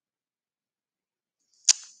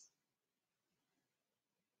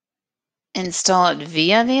 install it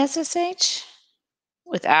via the SSH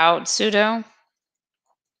without sudo.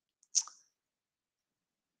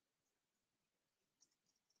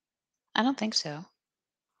 I don't think so.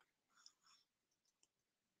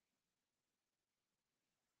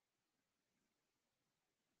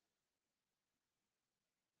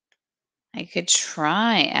 I could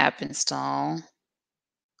try app install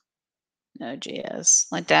Node.js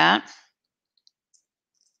like that.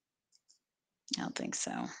 I don't think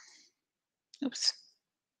so. Oops.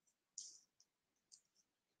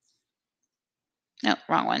 No,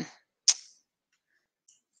 wrong one.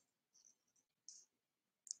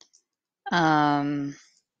 Um,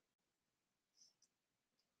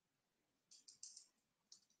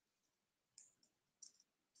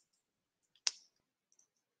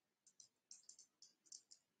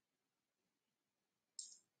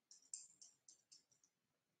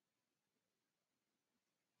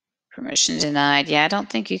 permission denied. Yeah, I don't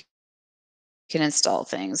think you can install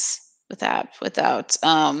things with app without.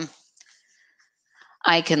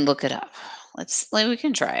 I can look it up. We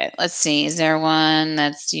can try it. Let's see. Is there one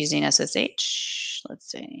that's using SSH? Let's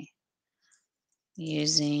see.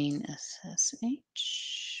 Using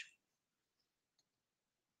SSH.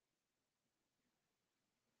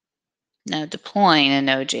 No, deploying a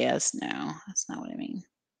Node.js. No, that's not what I mean.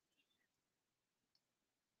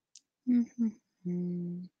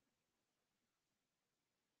 Mm-hmm.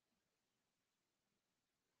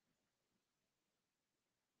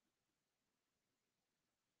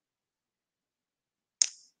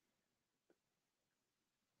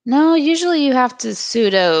 No, usually you have to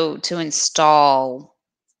sudo to install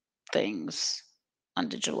things on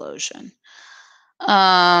DigitalOcean.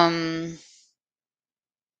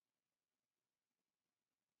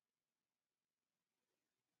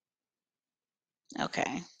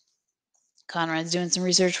 Okay. Conrad's doing some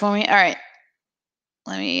research for me. All right.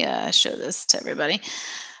 Let me show this to everybody.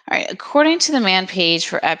 All right. According to the man page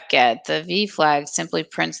for apt-get, the V flag simply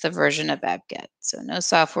prints the version of apt-get, so no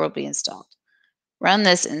software will be installed. Run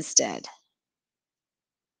this instead.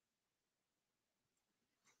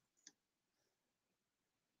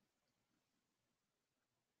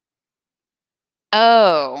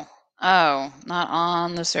 Oh, not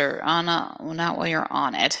on the server, not while you're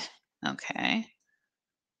on it. Okay.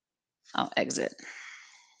 I'll exit.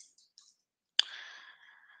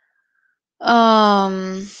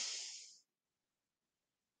 Can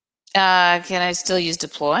I still use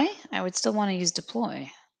deploy? I would still want to use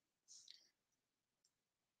deploy.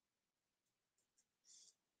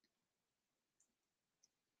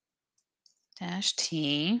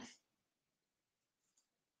 -t.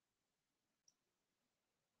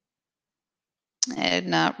 Add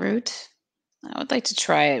not root. I would like to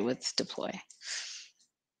try it with deploy.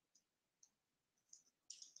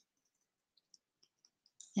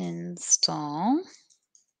 Install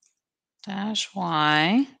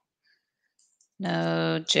 -y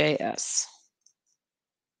Node.js.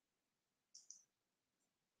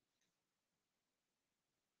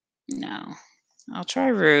 No, I'll try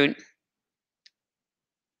root.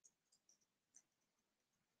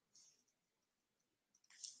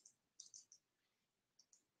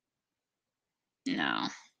 No,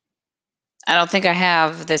 I don't think I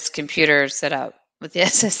have this computer set up with the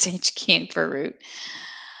SSH key for root.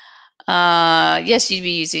 Yes, you'd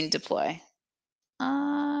be using deploy.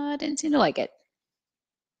 I didn't seem to like it.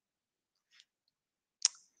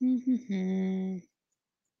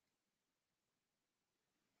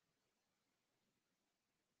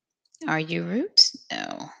 Are you root?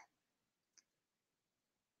 No.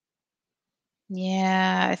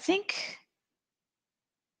 Yeah, I think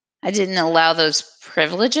I didn't allow those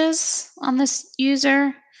privileges on this user.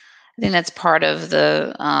 I think that's part of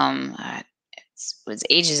the it was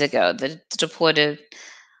ages ago, the deploy to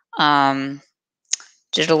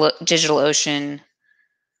DigitalOcean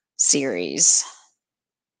series.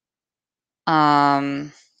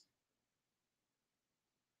 Um,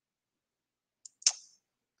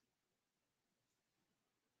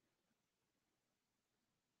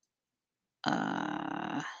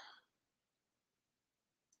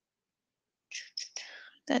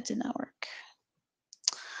 that did not work.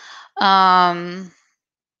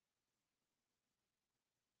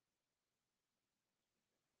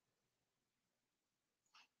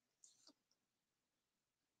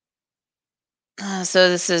 So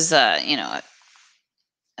this is a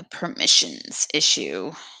permissions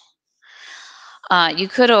issue. You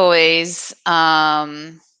could always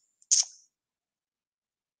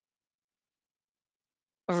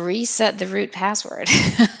reset the root password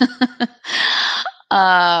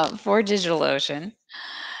for DigitalOcean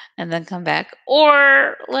and then come back.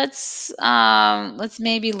 Or let's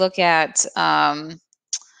maybe look at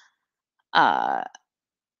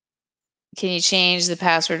can you change the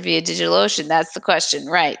password via DigitalOcean? That's the question,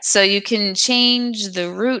 right? So you can change the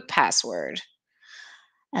root password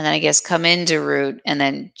and then I guess come into root and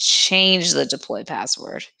then change the deploy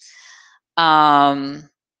password. That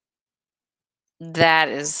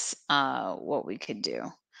is what we could do.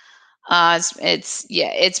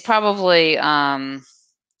 It's probably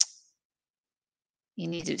you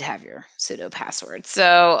need to have your sudo password.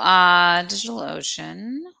 So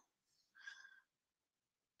DigitalOcean.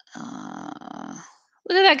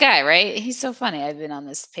 Look at that guy, right? He's so funny. I've been on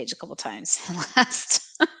this page a couple times last.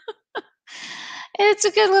 It's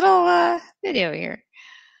a good little video here.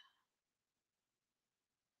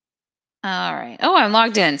 All right. Oh, I'm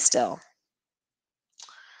logged in still.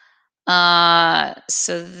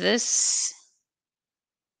 So this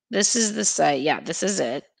is the site. Yeah, this is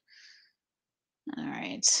it. All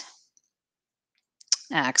right.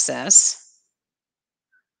 Access.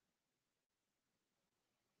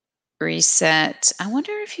 Reset. I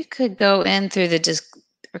wonder if you could go in through the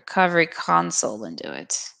recovery console and do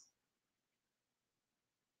it.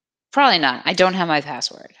 Probably not. I don't have my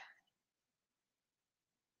password.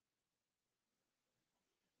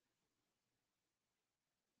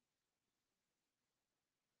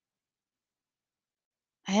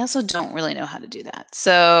 I also don't really know how to do that.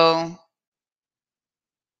 So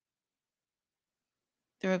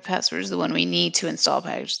the root password is the one we need to install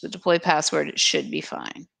package. The deploy password should be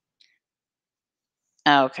fine.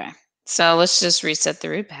 Okay. So let's just reset the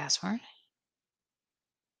root password.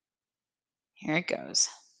 Here it goes.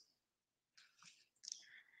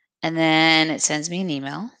 And then it sends me an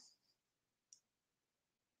email.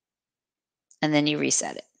 And then you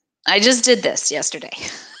reset it. I just did this yesterday.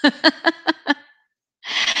 Because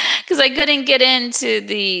I couldn't get into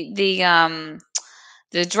the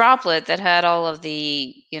droplet that had all of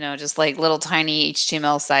the, just like little tiny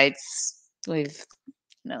HTML sites we've,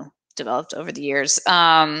 developed over the years.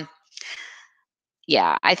 Yeah,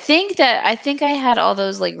 I think I had all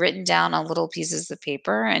those like written down on little pieces of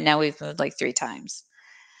paper, and now we've moved like 3 times.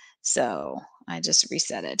 So I just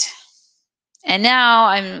reset it. And now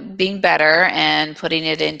I'm being better and putting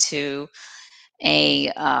it into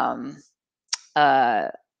a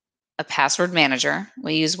password manager.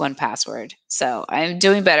 We use 1Password. So I'm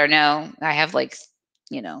doing better now. I have like,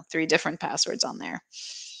 3 different passwords on there.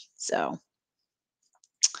 So,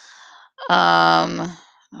 all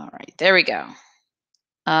right, there we go.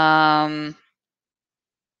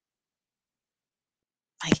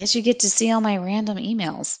 I guess you get to see all my random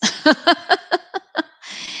emails.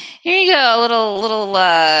 Here you go, a little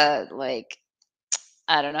like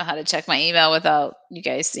I don't know how to check my email without you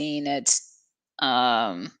guys seeing it.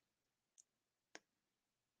 Um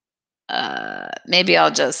Maybe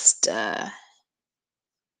I'll just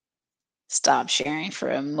stop sharing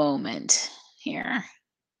for a moment here.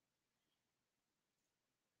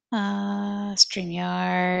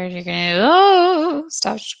 StreamYard, you're gonna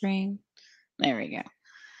stop screen. There we go.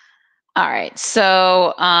 All right,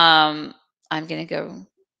 so I'm gonna go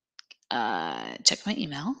check my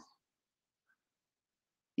email.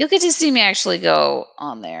 You'll get to see me actually go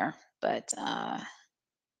on there, but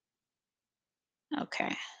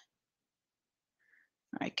okay.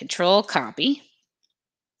 All right, control copy.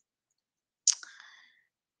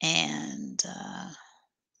 And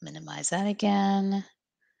minimize that again.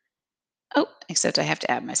 Oh, except I have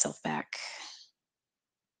to add myself back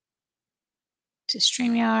to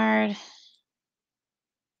StreamYard.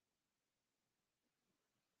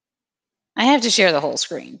 I have to share the whole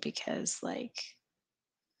screen because like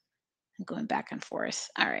I'm going back and forth.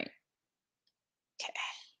 All right. Okay.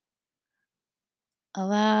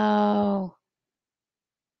 Allow.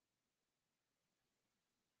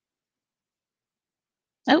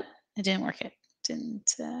 Oh, it didn't work. It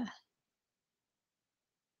didn't.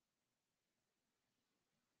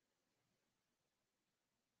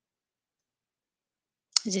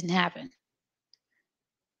 It didn't happen.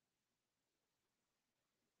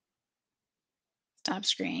 Stop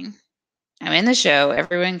screen. I'm in the show.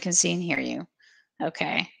 Everyone can see and hear you.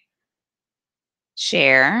 Okay.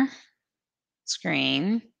 Share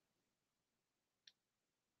screen.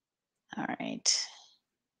 All right.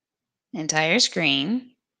 Entire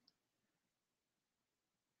screen.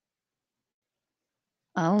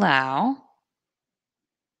 Allow.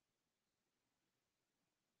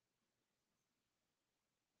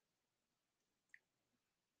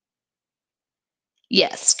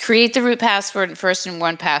 Yes, create the root password first in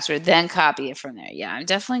one password, then copy it from there. Yeah, I'm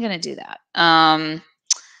definitely going to do that.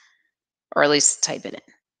 Or at least type it in.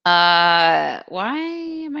 Why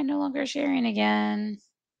am I no longer sharing again?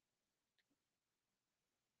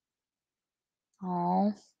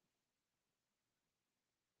 Oh.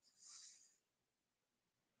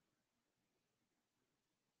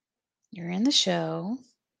 You're in the show.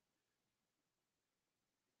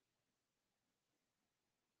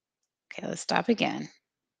 Okay, let's stop again.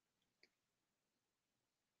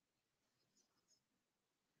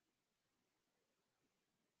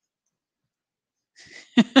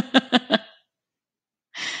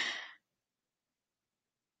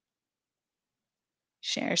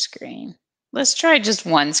 Share screen. Let's try just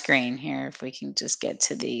one screen here if we can just get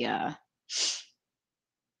to the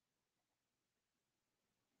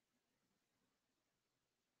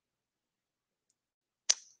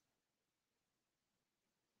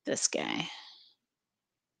this guy.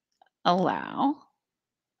 Allow.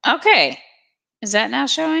 Okay. Is that now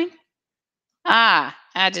showing? Ah,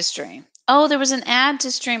 add to stream. Oh, there was an add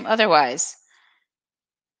to stream otherwise.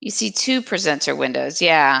 You see two presenter windows.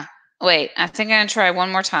 Yeah. Wait, I think I'm gonna try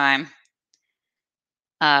one more time.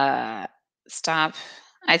 Stop.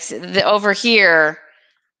 Over here,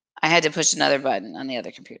 I had to push another button on the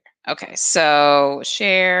other computer. Okay, so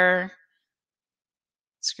share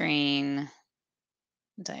screen,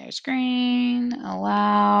 entire screen,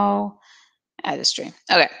 allow, add a stream.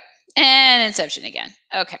 Okay, and Inception again.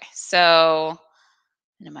 Okay, so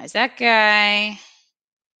minimize that guy.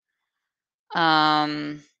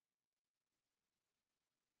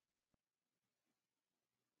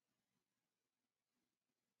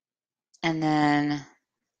 And then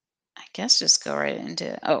I guess just go right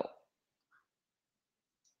into, oh,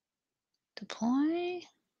 deploy.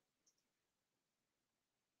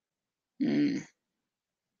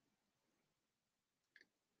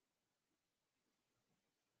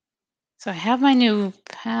 So I have my new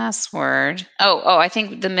password. Oh, I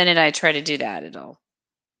think the minute I try to do that, it'll.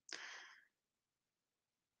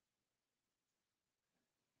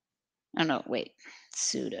 Oh no, wait.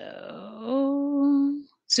 Sudo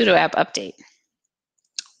app update.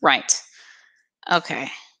 Right. Okay.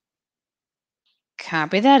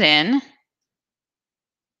 Copy that in.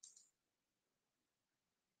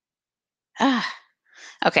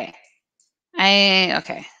 Okay.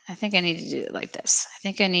 I think I need to do it like this. I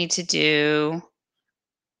think I need to do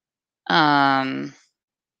and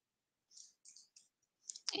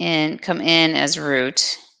come in as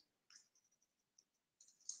root.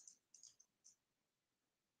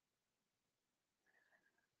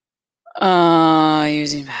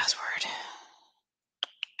 Using password.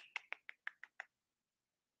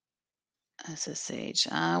 SSH.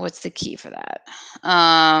 What's the key for that?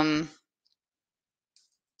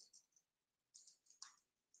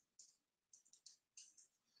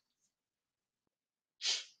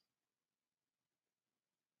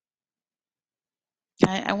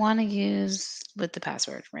 I want to use with the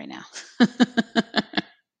password right now.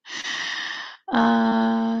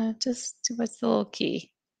 Just what's the little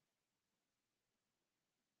key?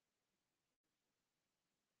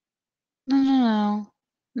 No.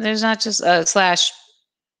 There's not just slash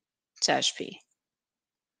 -p.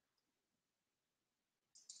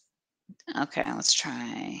 Okay, let's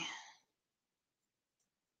try.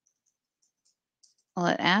 Will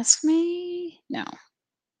it ask me? No.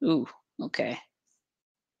 Ooh, okay.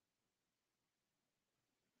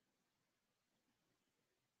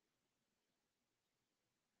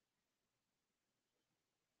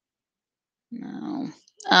 No.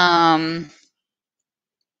 Ugh.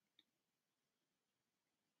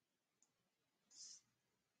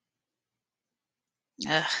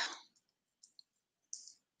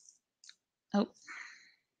 Oh.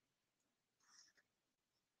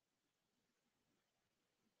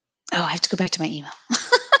 Oh, I have to go back to my email.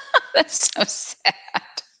 That's so sad.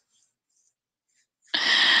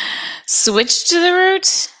 Switch to the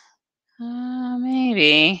root?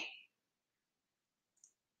 Maybe.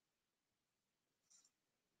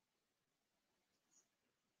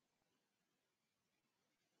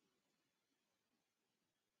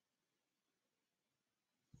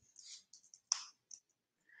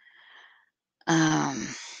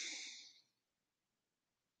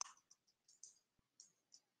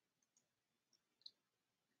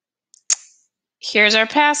 Here's our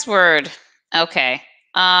password. Okay. Okay,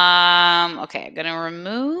 I'm gonna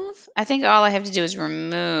remove. I think all I have to do is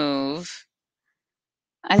remove.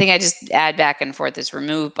 I think I just add back and forth this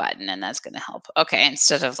remove button, and that's gonna help. Okay,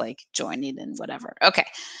 instead of like joining and whatever. Okay,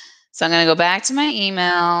 so I'm gonna go back to my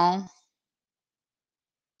email.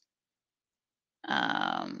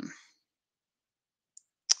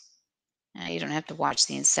 Now you don't have to watch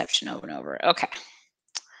the inception over and over. Okay.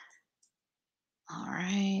 All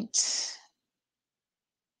right.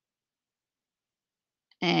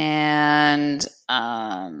 And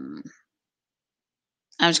I'm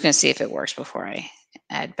just going to see if it works before I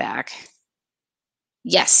add back.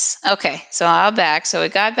 Yes. Okay. So I'll back. So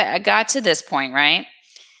it got back. I got to this point, right?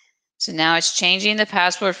 So now it's changing the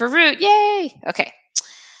password for root. Yay. Okay.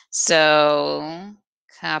 So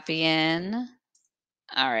copy in.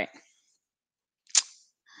 All right.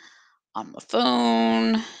 On my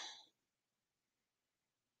phone.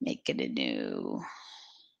 Make it a new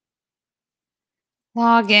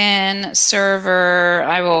login server.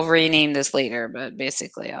 I will rename this later, but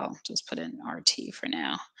basically I'll just put in RT for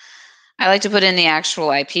now. I like to put in the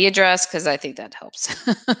actual IP address because I think that helps.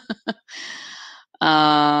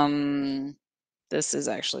 This is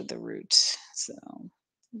actually the root, so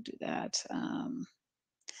we'll do that.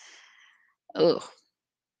 Oh,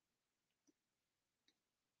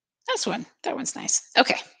 that one's nice.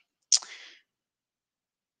 Okay.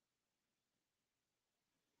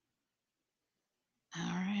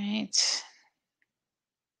 All right.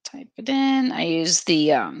 Type it in. I use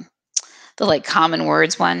the like common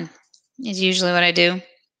words one is usually what I do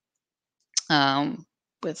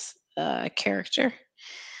with a character.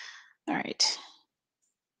 All right.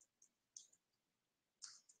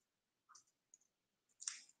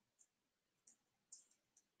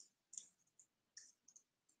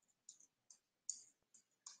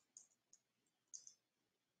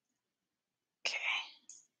 Okay.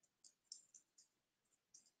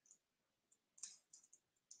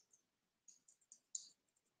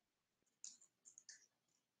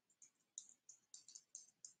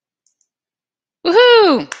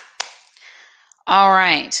 Woohoo! All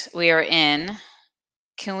right, we are in.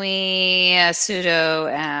 Can we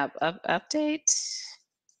sudo app update?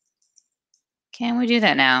 Can we do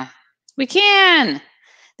that now? We can.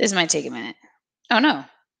 This might take a minute. Oh no.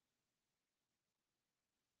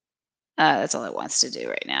 That's all it wants to do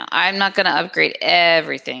right now. I'm not going to upgrade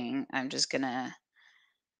everything. I'm just going to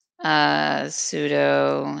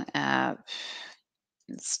sudo app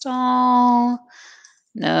install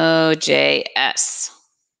Node.js.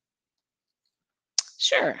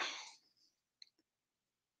 Sure.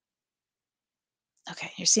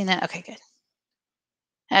 Okay, you're seeing that? Okay, good.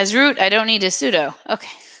 As root, I don't need a sudo.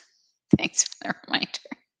 Okay, thanks for the reminder.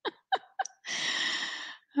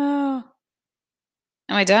 Oh,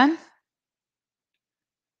 am I done?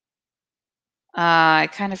 I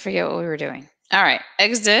kind of forget what we were doing. All right,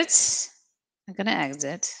 exit. I'm going to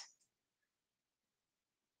exit.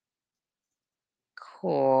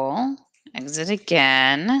 Cool. Exit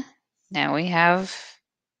again. Now we have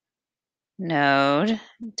Node.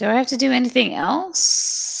 Do I have to do anything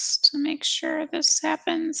else to make sure this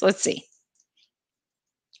happens? Let's see.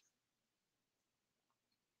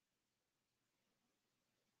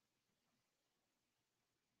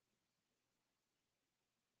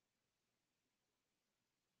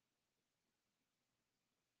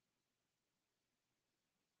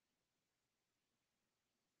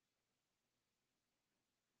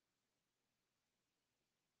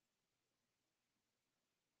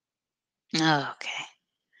 Okay.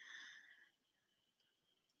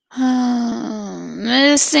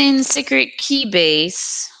 Missing secret key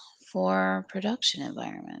base for production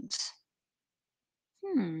environment.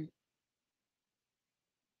 Hmm.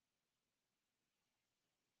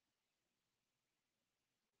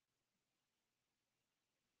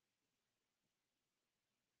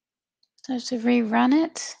 So I have to rerun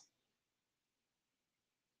it.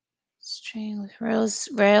 String with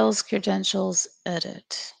Rails credentials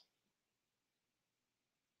edit.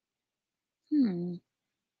 Hmm.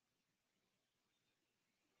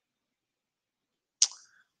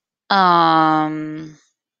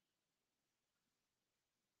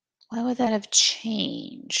 Why would that have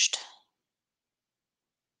changed?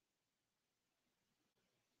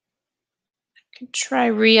 I could try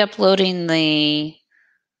re-uploading the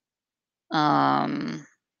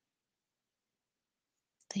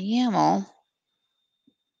YAML.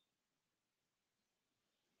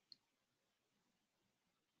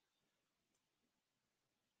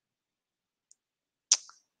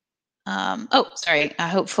 Oh, sorry. I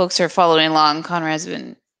hope folks are following along. Conrad's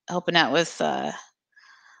been helping out with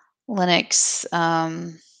Linux.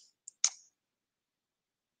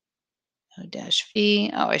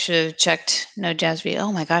 Node-V. Oh, I should have checked Node-V.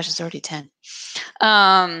 Oh my gosh, it's already 10.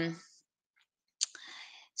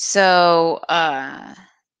 So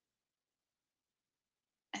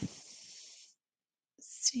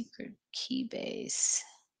secret key base.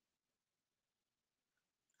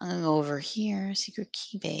 I'm gonna go over here. Secret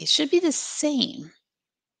key base should be the same.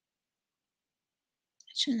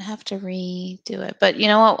 I shouldn't have to redo it. But you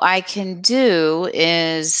know what I can do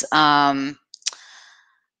is I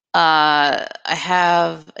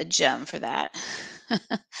have a gem for that.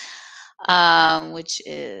 Which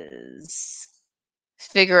is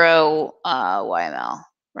Figaro YML,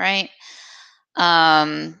 right?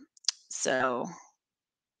 So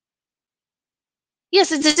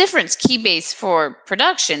yes, it's a difference key base for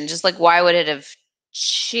production. Just like why would it have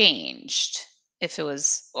changed if it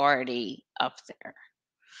was already up there?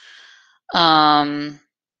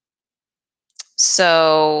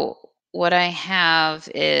 So what I have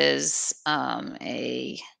is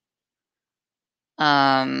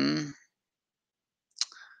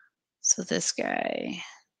so this guy,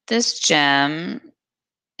 this gem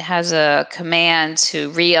has a command to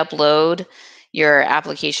re-upload your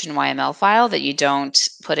application YML file that you don't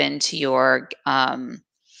put into your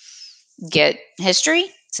Git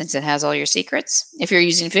history, since it has all your secrets, if you're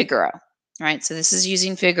using Figaro, right? So this is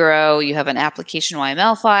using Figaro. You have an application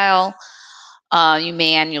YML file. You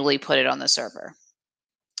manually put it on the server.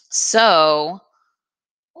 So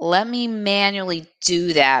let me manually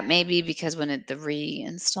do that. Maybe because when the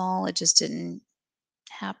reinstall, it just didn't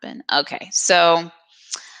happen. Okay, so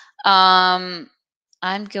I'm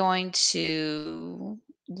going to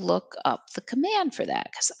look up the command for that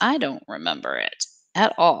because I don't remember it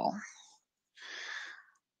at all.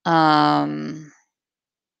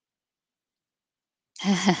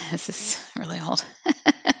 This is really old,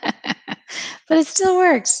 but it still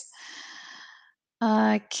works.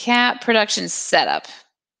 Cat production setup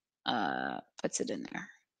puts it in there.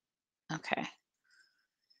 Okay.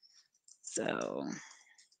 So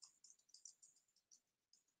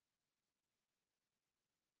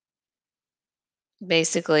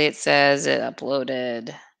basically it says it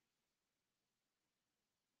uploaded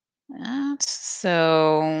that.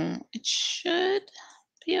 So it should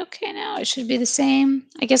be okay now. It should be the same.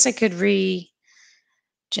 I guess I could regenerate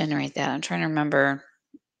that. I'm trying to remember.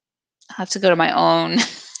 I'll have to go to my own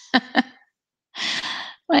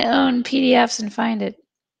my own PDFs and find it.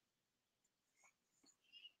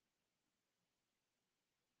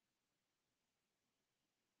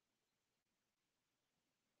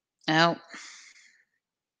 Oh.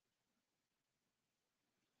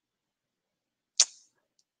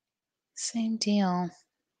 Same deal.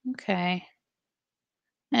 Okay.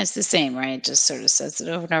 And it's the same, right? It just sort of says it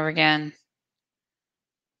over and over again.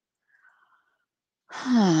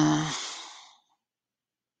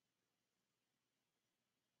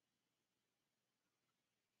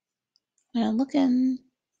 And I'm looking.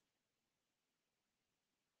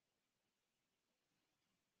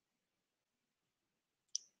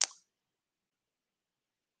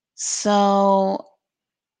 So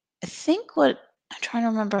I think what I'm trying to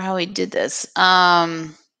remember how we did this.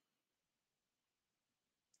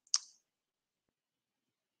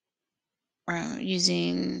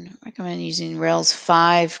 Recommend using Rails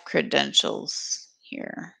 5 credentials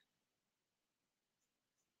here.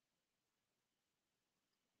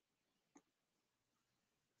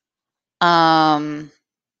 Well,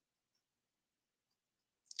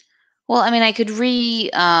 I mean, I could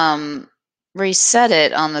reset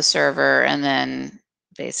it on the server and then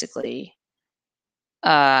basically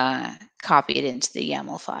copy it into the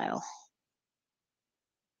YAML file.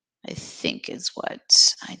 I think is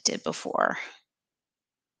what I did before.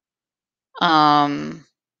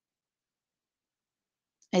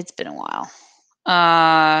 It's been a while.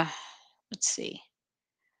 Let's see.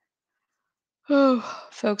 Oh,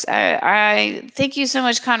 folks, I thank you so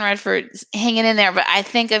much, Conrad, for hanging in there, but I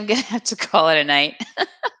think I'm gonna have to call it a night.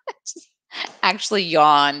 Just actually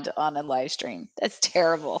yawned on a live stream. That's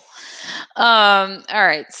terrible. All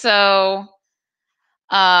right, so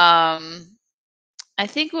I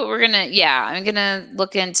think what we're gonna, yeah, I'm gonna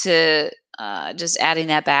look into just adding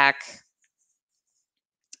that back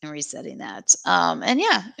and resetting that. And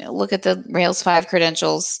yeah, look at the Rails 5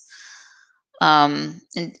 credentials and,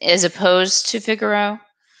 as opposed to Figaro.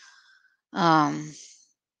 It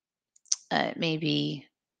may be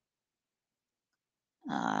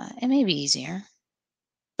easier,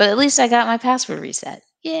 but at least I got my password reset.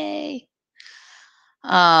 Yay!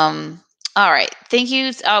 All right, thank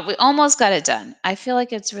you. We almost got it done. I feel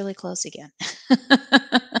like it's really close again.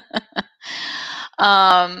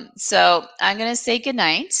 So I'm gonna say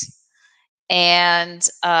goodnight. And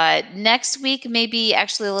next week, maybe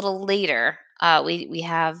actually a little later, we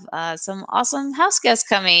have some awesome house guests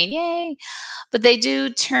coming. Yay! But they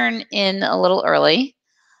do turn in a little early.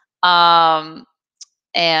 And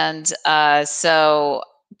so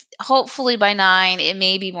hopefully by 9, it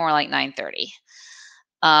may be more like 9:30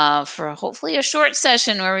 for hopefully a short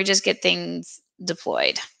session where we just get things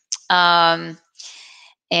deployed. And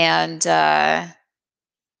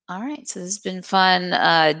all right, so this has been fun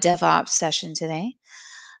DevOps session today.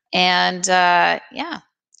 And yeah,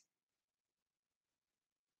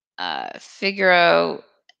 Figaro.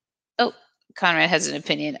 Oh, Conrad has an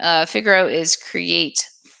opinion. Figaro is create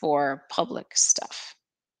for public stuff.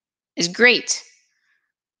 Is great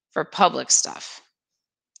for public stuff.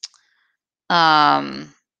 I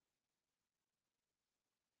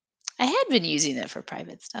had been using it for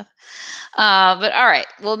private stuff. But all right.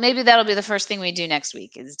 Well, maybe that'll be the first thing we do next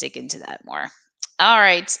week is dig into that more. All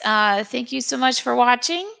right. Thank you so much for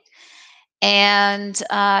watching. And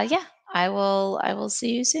yeah, I will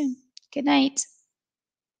see you soon. Good night.